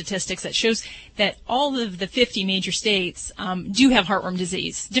published statistics that shows that all of the 50 major states do have heartworm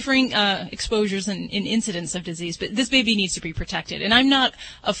disease, differing exposures and incidence of disease, but this baby needs to be protected. And I'm not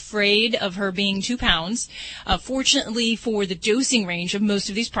afraid of her being 2 pounds. Fortunately for the dosing range of most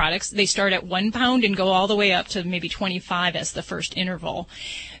of these products, they start at 1 pound and go all the way up to maybe 25 as the first interval.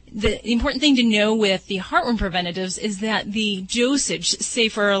 The important thing to know with the heartworm preventatives is that the dosage, say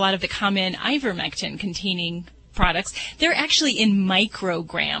for a lot of the common ivermectin containing products, they're actually in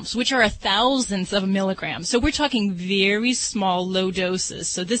micrograms, which are 1,000th of a milligram. So we're talking very small, low doses.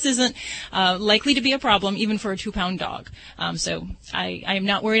 So this isn't likely to be a problem even for a 2-pound dog. So I am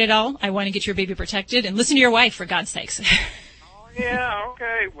not worried at all. I want to get your baby protected, and listen to your wife, for God's sakes. Oh, yeah,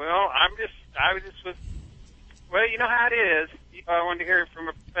 okay. Well, well, you know how it is. I wanted to hear it from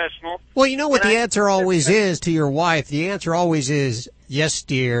a professional. Well, you know what the answer always is to your wife? The answer always is, yes,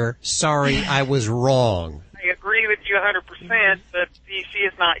 dear, sorry, I was wrong. I agree with you 100%, but she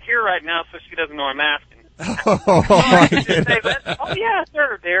is not here right now, so she doesn't know I'm asking. Oh, yeah,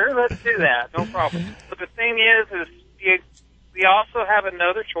 sure, dear, let's do that. No problem. But the thing is we also have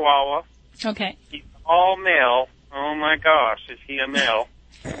another Chihuahua. Okay. He's all male. Oh, my gosh, is he a male?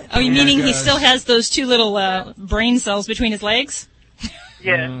 Oh, you meaning he still has those 2 little brain cells between his legs?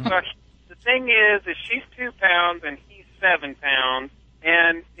 Yes. But the thing is she's 2 pounds and he's 7 pounds,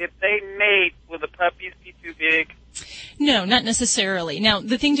 and if they mate, will the puppies be too big? No, not necessarily. Now,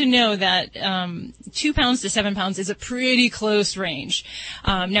 the thing to know that 2 pounds to 7 pounds is a pretty close range.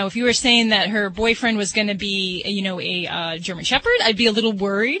 Now, if you were saying that her boyfriend was going to be, a German Shepherd, I'd be a little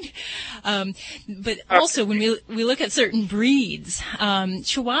worried. But also, when we look at certain breeds,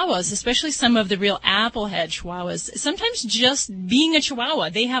 Chihuahuas, especially some of the real applehead Chihuahuas, sometimes just being a Chihuahua,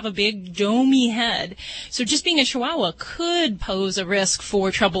 they have a big domey head. So just being a Chihuahua could pose a risk for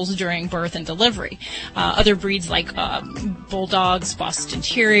troubles during birth and delivery. Other breeds like Bulldogs, Boston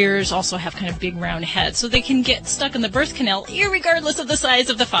Terriers also have kind of big round heads, so they can get stuck in the birth canal irregardless of the size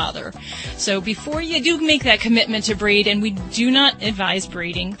of the father. So before you do make that commitment to breed, and we do not advise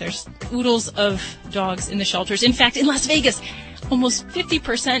breeding, there's oodles of dogs in the shelters. In fact, in Las Vegas, almost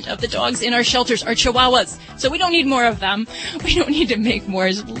 50% of the dogs in our shelters are Chihuahuas. So we don't need more of them. We don't need to make more,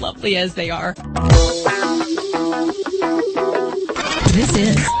 as lovely as they are. This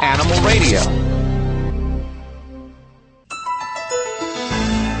is Animal Radio.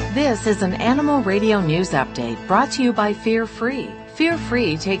 This is an Animal Radio news update brought to you by Fear Free. Fear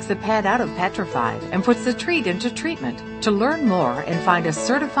Free takes the pet out of petrified and puts the treat into treatment. To learn more and find a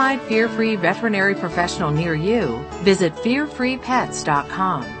certified Fear Free veterinary professional near you, visit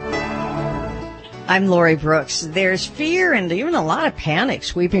fearfreepets.com. I'm Lori Brooks. There's fear and even a lot of panic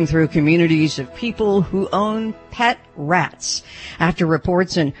sweeping through communities of people who own pet rats after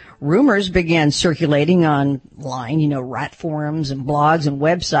reports and rumors began circulating online, rat forums and blogs and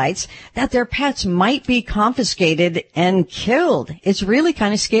websites, that their pets might be confiscated and killed. It's really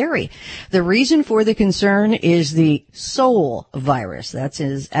kind of scary. The reason for the concern is the Seoul virus. That's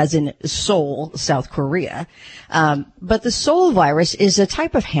as in Seoul, South Korea. But the Seoul virus is a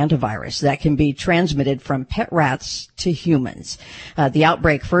type of hantavirus that can be transmitted from pet rats to humans. The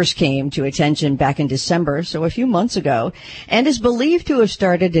outbreak first came to attention back in December, so a few months ago, and is believed to have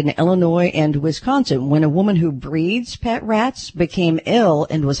started in Illinois and Wisconsin when a woman who breeds pet rats became ill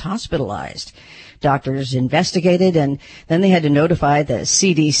and was hospitalized. Doctors investigated, and then they had to notify the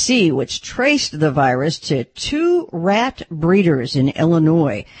CDC, which traced the virus to 2 rat breeders in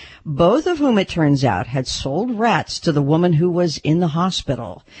Illinois, both of whom, it turns out, had sold rats to the woman who was in the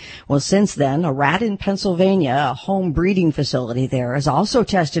hospital. Well, since then, a rat in Pennsylvania, a home breeding facility there, has also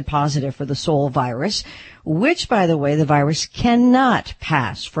tested positive for the Seoul virus, which, by the way, the virus cannot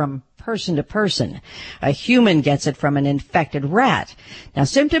pass from person to person. A human gets it from an infected rat. Now,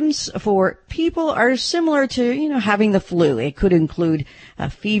 symptoms for people are similar to, having the flu. It could include a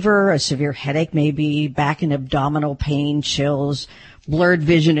fever, a severe headache, maybe back and abdominal pain, chills, blurred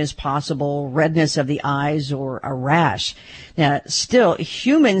vision is possible, redness of the eyes, or a rash. Now, still,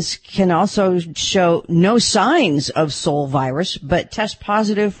 humans can also show no signs of Seoul virus, but test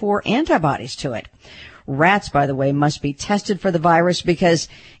positive for antibodies to it. Rats, by the way, must be tested for the virus because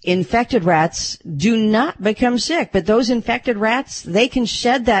infected rats do not become sick. But those infected rats, they can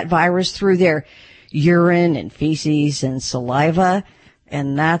shed that virus through their urine and feces and saliva.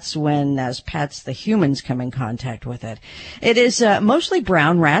 And that's when, as pets, the humans come in contact with it. It is mostly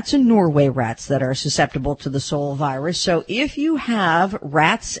brown rats and Norway rats that are susceptible to the Seoul virus. So if you have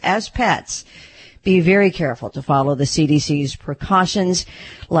rats as pets, be very careful to follow the CDC's precautions,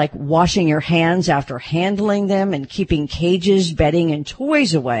 like washing your hands after handling them and keeping cages, bedding, and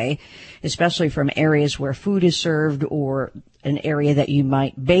toys away, especially from areas where food is served or an area that you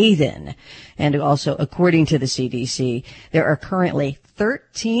might bathe in. And also, according to the CDC, there are currently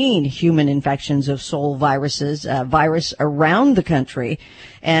 13 human infections of Seoul virus around the country,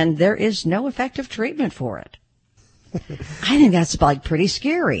 and there is no effective treatment for it. I think that's pretty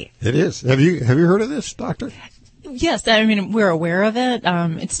scary. It is. Have you heard of this, Doctor? Yes, we're aware of it.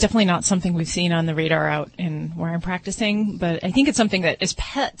 It's definitely not something we've seen on the radar out in where I'm practicing, but I think it's something that, as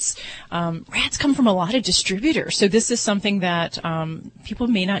pets, rats come from a lot of distributors. So this is something that people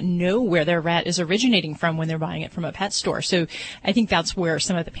may not know where their rat is originating from when they're buying it from a pet store. So I think that's where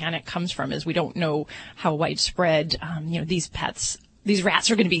some of the panic comes from, is we don't know how widespread these rats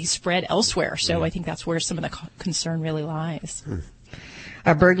are going to be spread elsewhere. So I think that's where some of the concern really lies.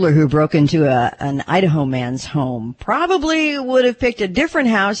 A burglar who broke into an Idaho man's home probably would have picked a different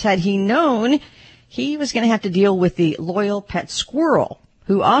house had he known he was going to have to deal with the loyal pet squirrel,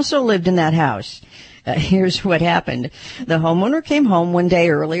 who also lived in that house. Here's what happened. The homeowner came home one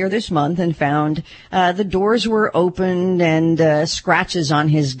day earlier this month and found the doors were opened and scratches on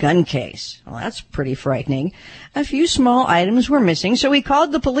his gun case. Well, that's pretty frightening. A few small items were missing, so he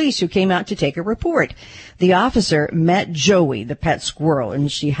called the police, who came out to take a report. The officer met Joey, the pet squirrel,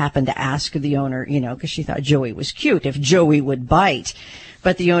 and she happened to ask the owner, because she thought Joey was cute, if Joey would bite.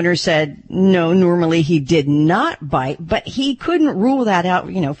 But the owner said, no, normally he did not bite, but he couldn't rule that out,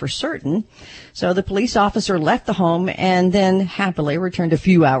 for certain. So the police officer left the home and then happily returned a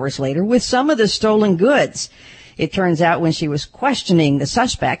few hours later with some of the stolen goods. It turns out when she was questioning the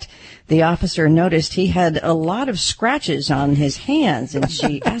suspect, the officer noticed he had a lot of scratches on his hands, and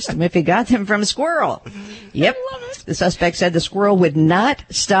she asked him if he got them from a squirrel. Yep. The suspect said the squirrel would not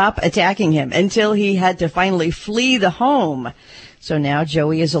stop attacking him until he had to finally flee the home. So now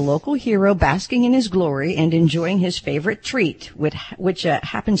Joey is a local hero, basking in his glory and enjoying his favorite treat, which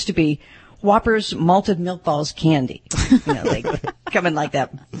happens to be Whoppers Malted Milk Balls candy. Like coming like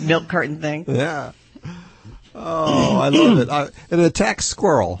that milk carton thing. Yeah. Oh, I love it. An attack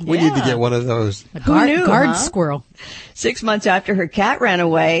squirrel. We need to get one of those. A guard squirrel. 6 months after her cat ran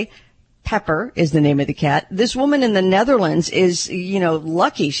away, Pepper is the name of the cat. This woman in the Netherlands is,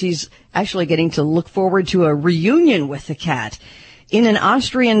 lucky. She's actually getting to look forward to a reunion with the cat in an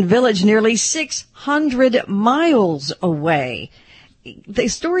Austrian village nearly 600 miles away. The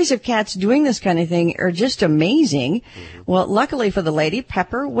stories of cats doing this kind of thing are just amazing. Well, luckily for the lady,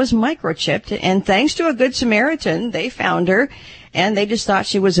 Pepper was microchipped, and thanks to a good Samaritan, they found her, and they just thought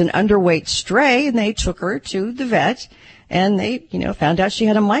she was an underweight stray, and they took her to the vet, and they, found out she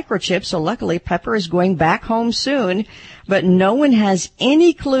had a microchip, so luckily Pepper is going back home soon, but no one has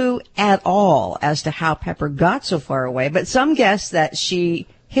any clue at all as to how Pepper got so far away, but some guess that she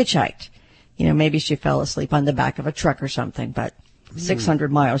hitchhiked. Maybe she fell asleep on the back of a truck or something, but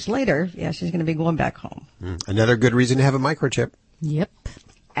 600 miles later, she's going to be going back home. Another good reason to have a microchip. Yep.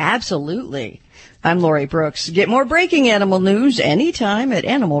 Absolutely. I'm Lori Brooks. Get more breaking animal news anytime at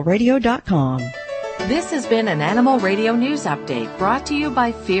animalradio.com. This has been an Animal Radio News Update brought to you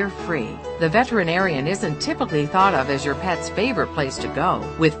by Fear Free. The veterinarian isn't typically thought of as your pet's favorite place to go.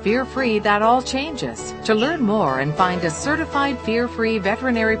 With Fear Free, that all changes. To learn more and find a certified Fear Free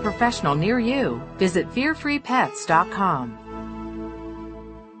veterinary professional near you, visit fearfreepets.com.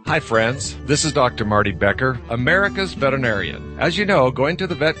 Hi friends, this is Dr. Marty Becker, America's veterinarian. As you know, going to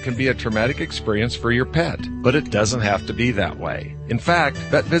the vet can be a traumatic experience for your pet, but it doesn't have to be that way. In fact,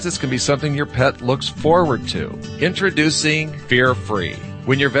 vet visits can be something your pet looks forward to. Introducing Fear Free.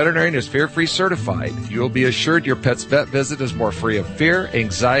 When your veterinarian is fear-free certified, you will be assured your pet's vet visit is more free of fear,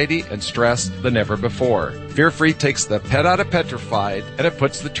 anxiety, and stress than ever before. Fear-free takes the pet out of petrified, and it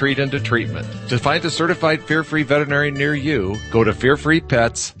puts the treat into treatment. To find a certified fear-free veterinarian near you, go to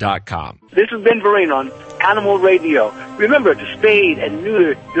fearfreepets.com. This has been Verena on Animal Radio. Remember to spay and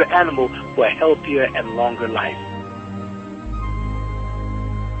neuter your animal for a healthier and longer life.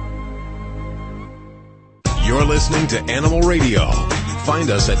 You're listening to Animal Radio. Find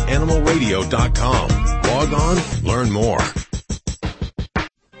us at animalradio.com. Log on, learn more.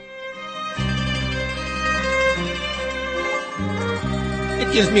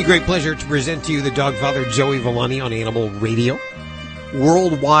 It gives me great pleasure to present to you the dog father, Joey Villani, on Animal Radio.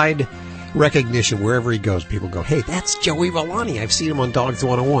 Worldwide recognition. Wherever he goes, people go, hey, that's Joey Villani. I've seen him on Dogs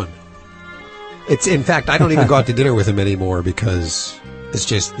 101. In fact, I don't even go out to dinner with him anymore because it's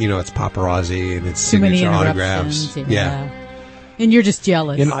just, it's paparazzi and it's signature autographs. Yeah. And you're just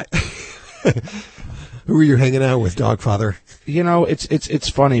jealous. Who are you hanging out with, dog father? It's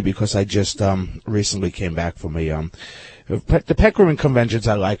funny because I just recently came back from the pet grooming conventions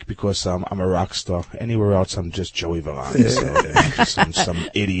I like because I'm a rock star. Anywhere else, I'm just Joey Villani. So some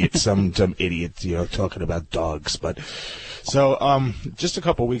idiot, some idiot, talking about dogs. But so just a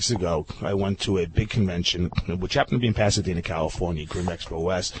couple of weeks ago, I went to a big convention, which happened to be in Pasadena, California, Grim Expo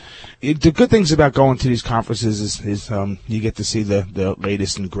West. The good things about going to these conferences is you get to see the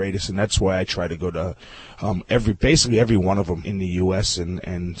latest and greatest, and that's why I try to go to basically every one of them in the U.S.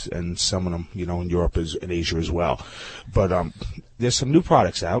 and some of them, in Europe and Asia as well. But there's some new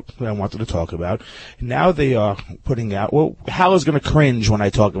products out that I wanted to talk about. Now they are putting out. Well, Hal is going to cringe when I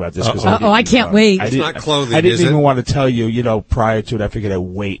talk about this. I can't wait. It's not clothing. I didn't even want to tell you. Prior to it, I figured I'd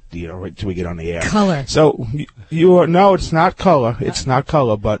wait. Right till we get on the air. Color. So no, it's not color. It's not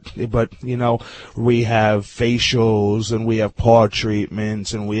color. But we have facials and we have paw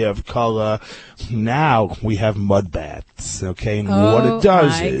treatments and we have color. Now we have mud baths. Okay, and what it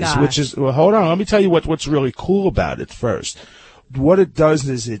does is, hold on. Let me tell you what's really cool about it first. What it does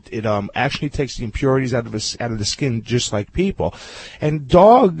is it actually takes the impurities out of the skin, just like people. And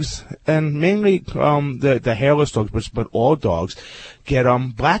dogs, and mainly the hairless dogs, but all dogs get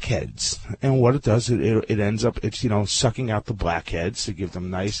blackheads. And what it does, it ends up sucking out the blackheads to give them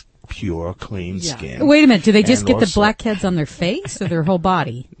nice, pure, clean skin. Wait a minute. Do they just get the blackheads on their face or their whole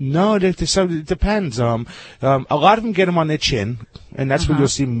body? No, it depends. A lot of them get them on their chin. and that's where you'll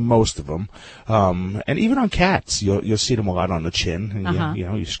see most of them. And even on cats, you'll see them a lot on the chin. And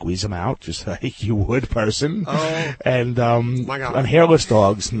you squeeze them out just like you would person. Oh. And on hairless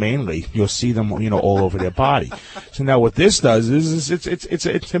dogs, mainly, you'll see them, all over their body. So now what this does is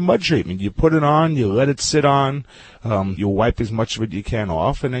it's a mud treatment. You put it on, you let it sit on, you wipe as much of it you can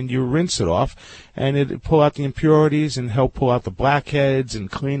off, and then you rinse it off, and it pull out the impurities and help pull out the blackheads and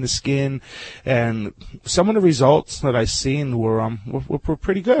clean the skin. And some of the results that I seen were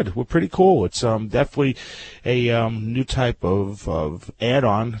pretty good. Were pretty cool. It's definitely a new type of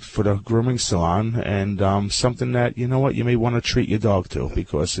add-on for the grooming salon, and something that you may want to treat your dog to,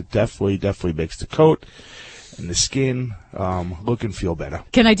 because it definitely makes the coat and the skin look and feel better.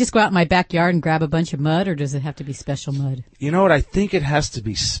 Can I just go out in my backyard and grab a bunch of mud, or does it have to be special mud? You know what? I think it has to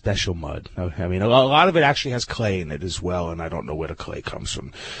be special mud. I mean, a lot of it actually has clay in it as well, and I don't know where the clay comes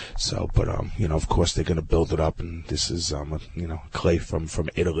from. So, but of course they're going to build it up, and this is clay from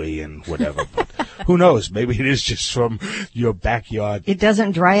Italy and whatever. But who knows? Maybe it is just from your backyard. It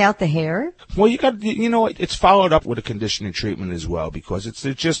doesn't dry out the hair? Well, it's followed up with a conditioning treatment as well, because it's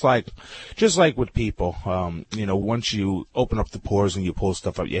just like with people. Once you open up the pores and you pull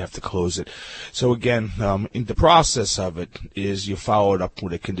stuff up, you have to close it. So again, in the process of it is you follow it up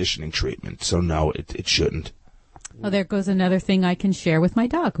with a conditioning treatment. So no, it shouldn't. Oh, there goes another thing I can share with my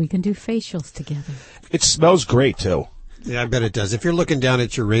dog. We can do facials together. It smells great too. Yeah, I bet it does. If you're looking down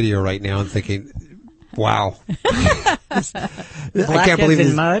at your radio right now and thinking, wow. I can't believe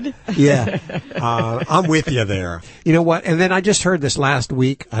in mud? Yeah. I'm with you there. You know what? And then I just heard this last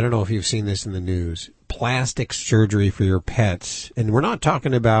week. I don't know if you've seen this in the news. Plastic surgery for your pets. And we're not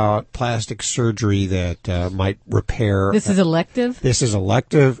talking about plastic surgery that might repair. This is elective? This is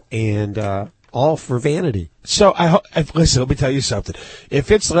elective and all for vanity. So listen, let me tell you something. If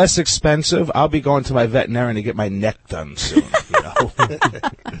it's less expensive, I'll be going to my veterinarian to get my neck done soon.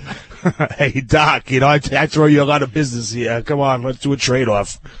 Hey, Doc, I throw you a lot of business here. Come on, let's do a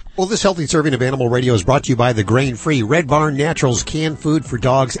trade-off. Well, this healthy serving of Animal Radio is brought to you by the grain-free Red Barn Naturals canned food for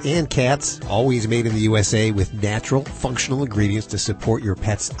dogs and cats. Always made in the USA with natural, functional ingredients to support your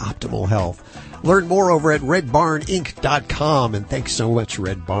pet's optimal health. Learn more over at redbarninc.com. And thanks so much,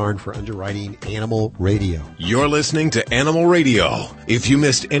 Red Barn, for underwriting Animal Radio. You're listening to Animal Radio. If you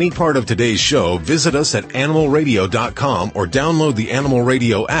missed any part of today's show, visit us at animalradio.com or download the Animal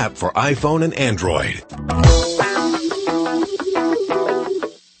Radio app for iPhone and Android.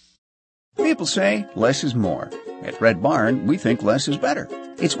 People say less is more. At Red Barn, we think less is better.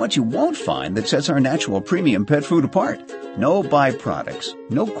 It's what you won't find that sets our natural premium pet food apart. No byproducts,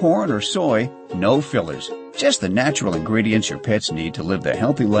 no corn or soy, no fillers. Just the natural ingredients your pets need to live the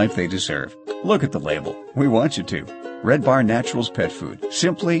healthy life they deserve. Look at the label. We want you to. Red Barn Naturals Pet Food.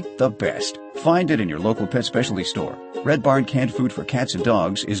 Simply the best. Find it in your local pet specialty store. Red Barn canned food for cats and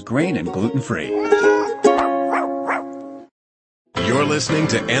dogs is grain and gluten-free. You're listening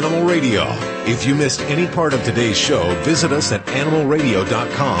to Animal Radio. If you missed any part of today's show, visit us at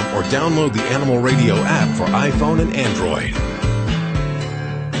animalradio.com or download the Animal Radio app for iPhone and Android.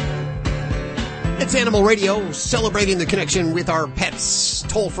 It's Animal Radio, celebrating the connection with our pets.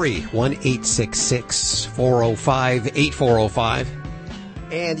 Toll free, 1-866-405-8405.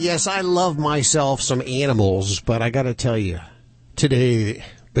 And yes, I love myself some animals, but I got to tell you, today,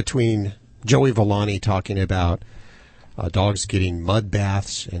 between Joey Villani talking about dogs getting mud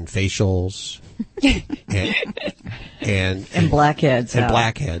baths and facials and blackheads. And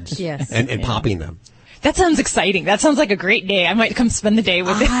blackheads. Yes. And popping them. That sounds exciting. That sounds like a great day. I might come spend the day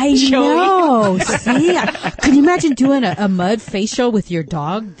with Joey. I know. See? Can you imagine doing a mud facial with your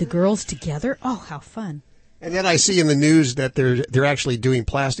dog, the girls together? Oh, how fun. And then I see in the news that they're actually doing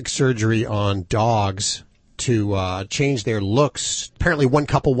plastic surgery on dogs to change their looks. Apparently one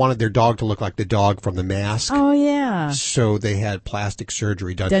couple wanted their dog to look like the dog from The Mask. Oh, yeah. So they had plastic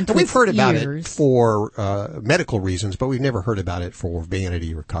surgery done. And we've heard about it for medical reasons, but we've never heard about it for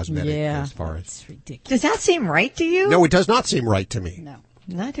vanity or cosmetic. Yeah, as far as it's ridiculous. Does that seem right to you? No, it does not seem right to me. No.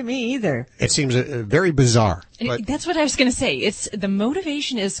 Not to me either. It seems very bizarre. But that's what I was going to say. The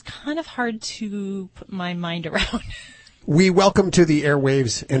motivation is kind of hard to put my mind around. We welcome to the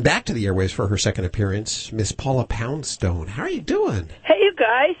airwaves and back to the airwaves for her second appearance, Miss Paula Poundstone. How are you doing? Hey, you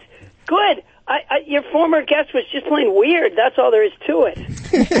guys. Good. Your former guest was just plain weird. That's all there is to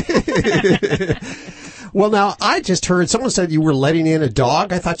it. Well, now, I just heard someone said you were letting in a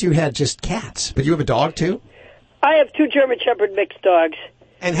dog. I thought you had just cats, but you have a dog, too? I have 2 German Shepherd mixed dogs.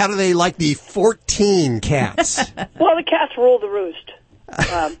 And how do they like the 14 cats? Well, the cats rule the roost.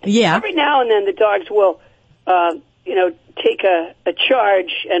 Yeah. Every now and then the dogs will... take a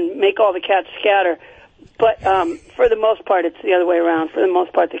charge and make all the cats scatter. But for the most part, it's the other way around. For the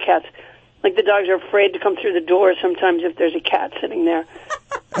most part, the cats, like the dogs, are afraid to come through the door sometimes if there's a cat sitting there.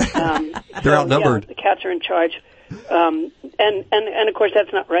 They're outnumbered. Yeah, the cats are in charge. And of course,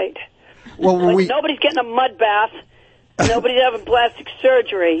 that's not right. Well, like, nobody's getting a mud bath. Nobody's having plastic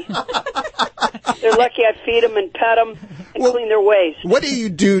surgery. They're lucky I feed them and pet them and clean their waste. What do you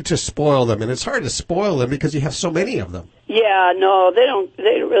do to spoil them? And it's hard to spoil them because you have so many of them. Yeah, no, they don't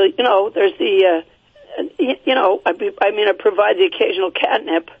really, there's the, I provide the occasional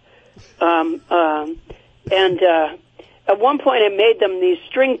catnip. And at one point I made them these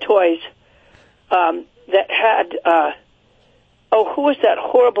string toys, that had, who was that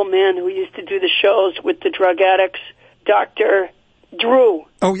horrible man who used to do the shows with the drug addicts? Dr. Drew.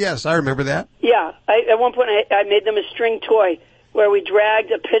 Oh, yes, I remember that. Yeah, at one point I made them a string toy where we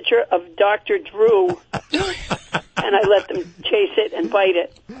dragged a picture of Dr. Drew and I let them chase it and bite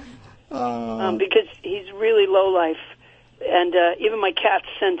it. Because he's really low life, and even my cat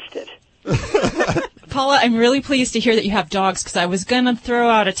sensed it. Paula, I'm really pleased to hear that you have dogs, because I was going to throw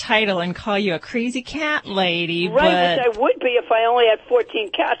out a title and call you a crazy cat lady. Right, which I would be if I only had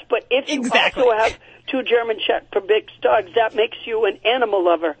 14 cats, but if you also have 2 German Shepherd mix dogs, that makes you an animal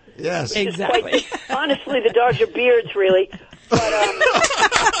lover. Yes, exactly. Honestly, the dogs are beards, really. But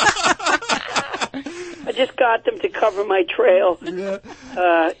I just got them to cover my trail. Yeah.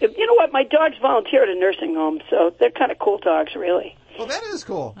 You know what? My dogs volunteer at a nursing home, so they're kind of cool dogs, really. Well, that is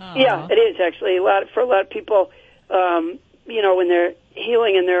cool. Yeah, it is actually. For a lot of people, when they're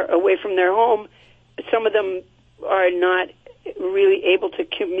healing and they're away from their home, some of them are not really able to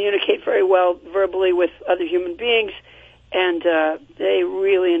communicate very well verbally with other human beings, and they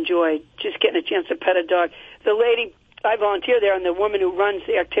really enjoy just getting a chance to pet a dog. The lady, I volunteer there, and the woman who runs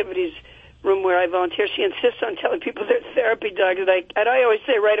the activities room where I volunteer, she insists on telling people they're therapy dogs, and I always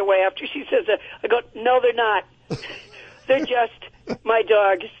say right away after she says that, I go, no, they're not. They're just my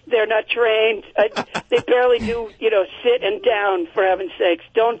dogs. They're not trained. They barely do, sit and down, for heaven's sakes.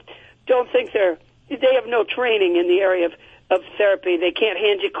 Don't think they have no training in the area of therapy. They can't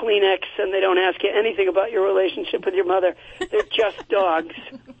hand you Kleenex, and they don't ask you anything about your relationship with your mother. They're just dogs.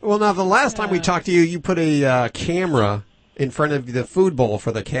 Well, now, the last time we talked to you, you put a camera in front of the food bowl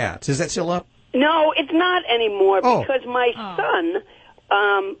for the cats. Is that still up? No, it's not anymore, because my son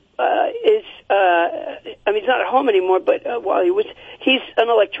he's not at home anymore, but he's an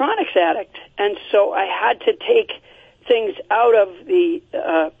electronics addict, and so I had to take things out of the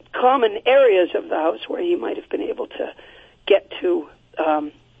common areas of the house where he might have been able to get to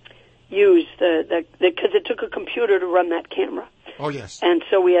use because it took a computer to run that camera. Oh, yes. And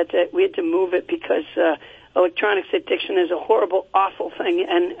so we had to move it because electronics addiction is a horrible, awful thing,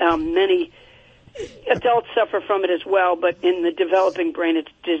 and many adults suffer from it as well, but in the developing brain it's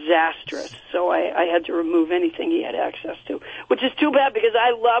disastrous. So I had to remove anything he had access to, which is too bad because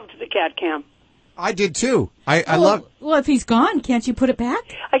I loved the cat cam. I did too. I love. Well, if he's gone, can't you put it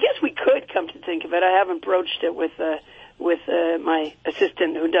back? I guess we could, come to think of it. I haven't broached it with my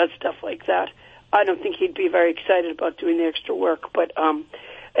assistant who does stuff like that. I don't think he'd be very excited about doing the extra work, but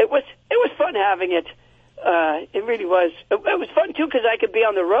it was fun having it. It really was. It was fun too because I could be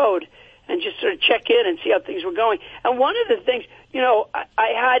on the road and just sort of check in and see how things were going. And one of the things, I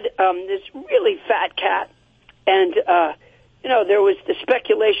had this really fat cat, and there was the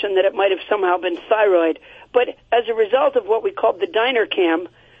speculation that it might have somehow been thyroid. But as a result of what we called the diner cam,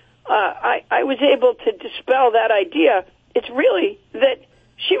 I was able to dispel that idea. It's really that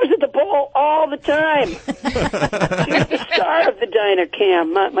she was at the bowl all the time. She was the star of the diner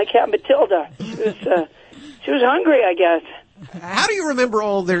cam, my cat Matilda. She was hungry, I guess. How do you remember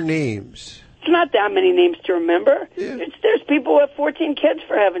all their names? It's not that many names to remember. Yeah. There's people who have 14 kids,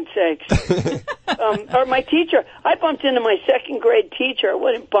 for heaven's sakes. Or my teacher. I bumped into my second grade teacher. I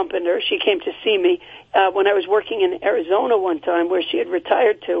wouldn't bump into her. She came to see me when I was working in Arizona one time where she had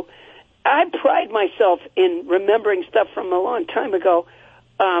retired to. I pride myself in remembering stuff from a long time ago.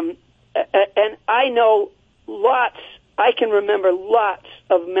 And I know I can remember lots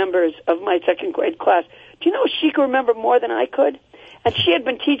of members of my second grade class. Do you know she could remember more than I could? And she had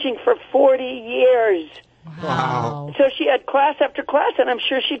been teaching for 40 years. Wow. So she had class after class, and I'm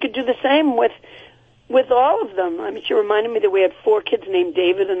sure she could do the same with all of them. I mean, she reminded me that we had 4 kids named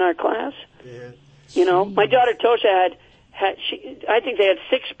David in our class. Yeah. My daughter Tosha I think they had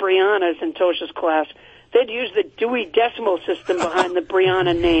 6 Briannas in Tosha's class. They'd use the Dewey Decimal System behind the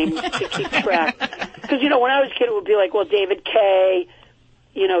Brianna names to keep track. Because, when I was a kid, it would be like, David K.,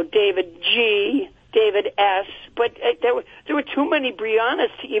 David G., David S., but there were too many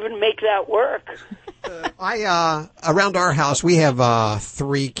Briannas to even make that work. Around our house, we have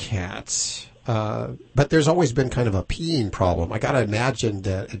 3 cats. But there's always been kind of a peeing problem. I got to imagine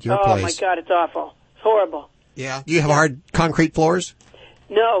that at your Oh place. my God, it's awful. It's horrible. Yeah. You have hard concrete floors?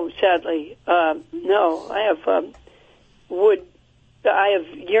 No, sadly, no. I have wood. I have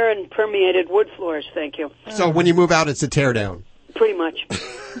urine permeated wood floors. Thank you. So when you move out, it's a tear down. Pretty much.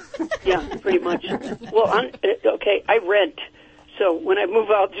 Yeah, pretty much. Well, okay, I rent, so when I move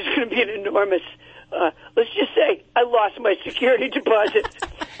out, there's going to be an enormous. Let's just say I lost my security deposit.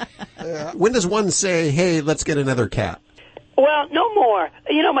 When does one say, "Hey, let's get another cat"? Well, no more.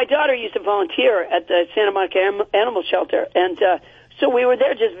 You know, my daughter used to volunteer at the Santa Monica Animal Shelter, and so we were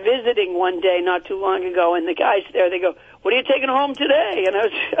there just visiting one day not too long ago, and the guys there, they go, "What are you taking home today?" And I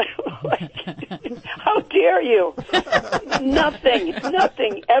was like, "How dare you?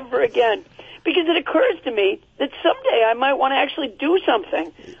 Nothing ever again." Because it occurs to me that someday I might want to actually do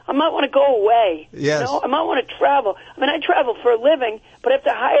something. I might want to go away. Yes. You know? I might want to travel. I mean, I travel for a living, but I have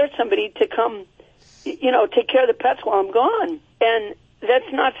to hire somebody to come, take care of the pets while I'm gone. And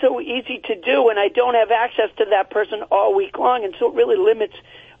that's not so easy to do, and I don't have access to that person all week long, and so it really limits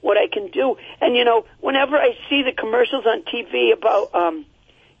what I can do. And, whenever I see the commercials on TV about,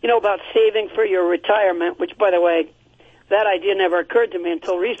 about saving for your retirement, which, by the way, that idea never occurred to me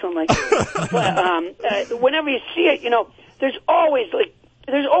until recently. But whenever you see it, there's always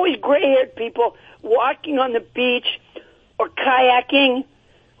gray-haired people walking on the beach or kayaking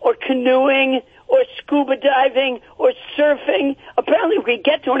or canoeing or scuba diving or surfing. Apparently we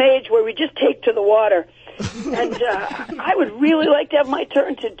get to an age where we just take to the water. And I would really like to have my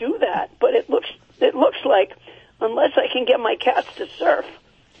turn to do that, but it looks like unless I can get my cats to surf,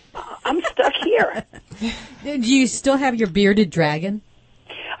 I'm stuck here. Do you still have your bearded dragon?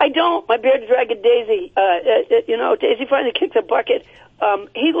 I don't. My bearded dragon, Daisy. Daisy finally kicked the bucket.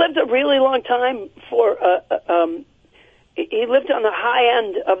 He lived a really long time he lived on the high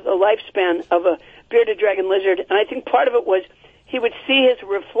end of the lifespan of a bearded dragon lizard, and I think part of it was he would see his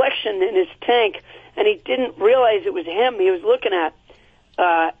reflection in his tank, and he didn't realize it was him he was looking at.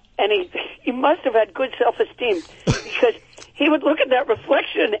 And he must have had good self-esteem because he would look at that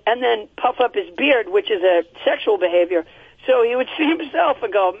reflection and then puff up his beard, which is a sexual behavior. So he would see himself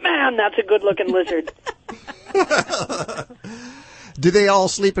and go, "Man, that's a good-looking lizard." Do they all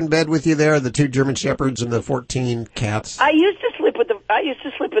sleep in bed with you there? The 2 German Shepherds and the 14 cats. I used to sleep with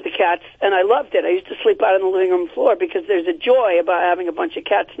the cats, and I loved it. I used to sleep out on the living room floor because there's a joy about having a bunch of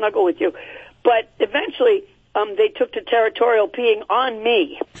cats snuggle with you. But eventually, they took to territorial peeing on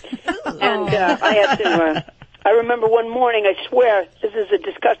me, and I had to. I remember one morning. I swear this is a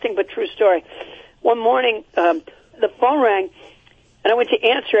disgusting but true story. One morning, the phone rang, and I went to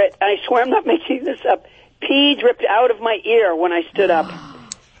answer it. And I swear I'm not making this up. Pee dripped out of my ear when I stood up.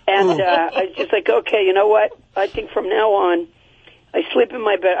 And I was just like, okay, you know what? I think from now on, I sleep in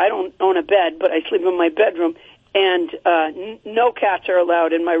my bed. I don't own a bed, but I sleep in my bedroom. And no cats are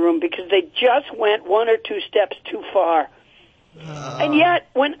allowed in my room because they just went 1 or 2 steps too far. And yet,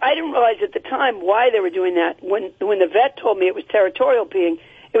 when I didn't realize at the time why they were doing that, when the vet told me it was territorial peeing,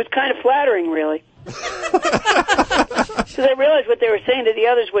 it was kind of flattering, really. Because I realized what they were saying to the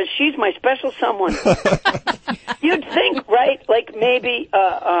others was, "She's my special someone." You'd think, right? Like maybe,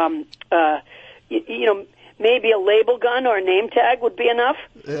 maybe a label gun or a name tag would be enough.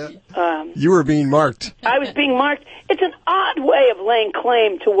 Yeah. You were being marked. I was being marked. It's an odd way of laying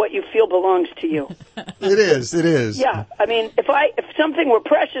claim to what you feel belongs to you. It is. Yeah, I mean, if something were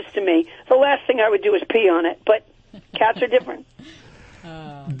precious to me, the last thing I would do is pee on it. But cats are different.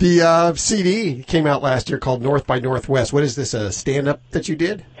 The CD came out last year called North by Northwest. What is this, a stand-up that you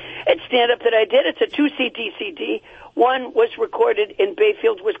did? It's stand-up that I did. It's a 2-CD CD. One was recorded in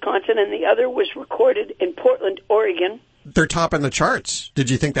Bayfield, Wisconsin, and the other was recorded in Portland, Oregon. They're topping the charts. Did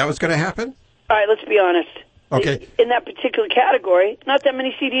you think that was going to happen? All right, let's be honest. Okay. In that particular category, not that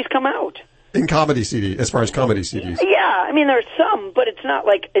many CDs come out. In comedy CD, as far as comedy CDs. Yeah, I mean, there are some, but it's not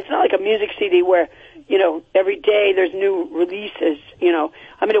like a music CD where, every day there's new releases,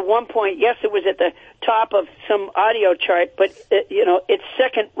 I mean, at one point, yes, it was at the top of some audio chart, but, its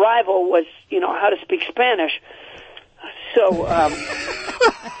second rival was, How to Speak Spanish. So,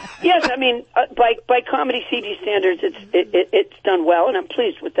 yes, I mean, by comedy CD standards, it's done well, and I'm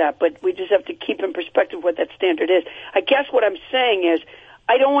pleased with that, but we just have to keep in perspective what that standard is. I guess what I'm saying is,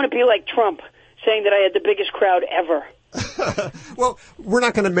 I don't want to be like Trump, saying that I had the biggest crowd ever. Well, we're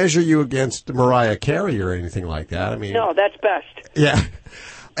not going to measure you against Mariah Carey or anything like that. I mean, no, that's best. Yeah,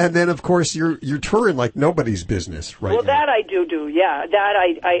 and then of course you're touring like nobody's business, right? Well, now. that I do. Yeah, that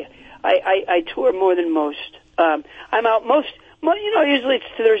I tour more than most. I'm out most. Usually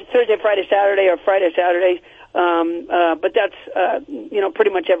it's Thursday, Friday, Saturday, or Friday, Saturday. But that's,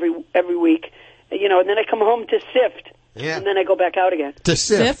 pretty much every week. And then I come home to sift. Yeah. And then I go back out again. To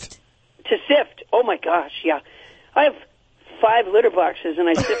sift? To sift. Oh, my gosh, yeah. I have 5 litter boxes, and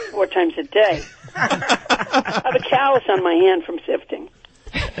I sift 4 times a day. I have a callus on my hand from sifting.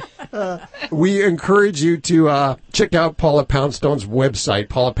 We encourage you to check out Paula Poundstone's website,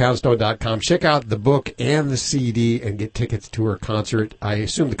 paulapoundstone.com. Check out the book and the CD and get tickets to her concert. I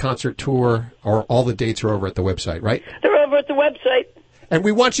assume the concert tour or all the dates are over at the website, right? They're over at the website. And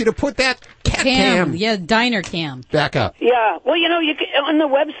we want you to put that cat cam. Yeah, diner cam. Back up. Yeah. Well, you can, on the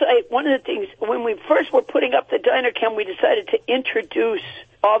website, one of the things, when we first were putting up the diner cam, we decided to introduce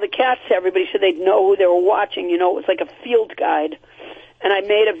all the cats to everybody so they'd know who they were watching. It was like a field guide. And I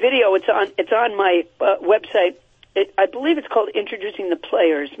made a video. It's on my website. I believe it's called Introducing the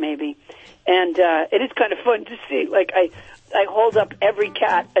Players, maybe. And it is kind of fun to see. Like, I hold up every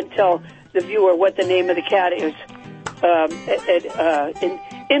cat and tell the viewer what the name of the cat is.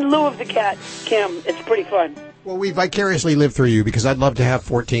 In lieu of the cat cam, it's pretty fun. Well, we vicariously live through you because I'd love to have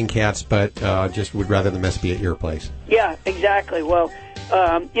 14 cats, but just would rather the mess be at your place. Yeah, exactly. Well,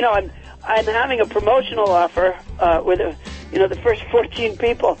 I'm having a promotional offer with the first 14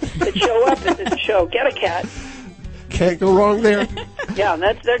 people that show up at this show get a cat. Can't go wrong there. Yeah,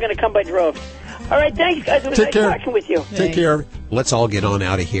 they're going to come by droves. All right, thanks, guys. It was nice talking with you. Take care. Let's all get on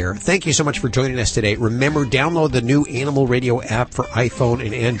out of here. Thank you so much for joining us today. Remember, download the new Animal Radio app for iPhone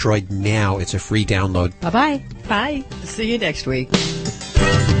and Android now. It's a free download. Bye-bye. Bye. See you next week.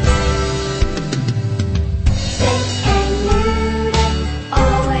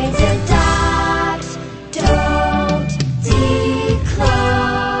 Always adopt, don't declaw.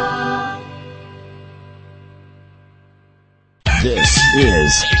 This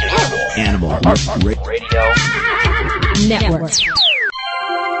is Animal Radio Network.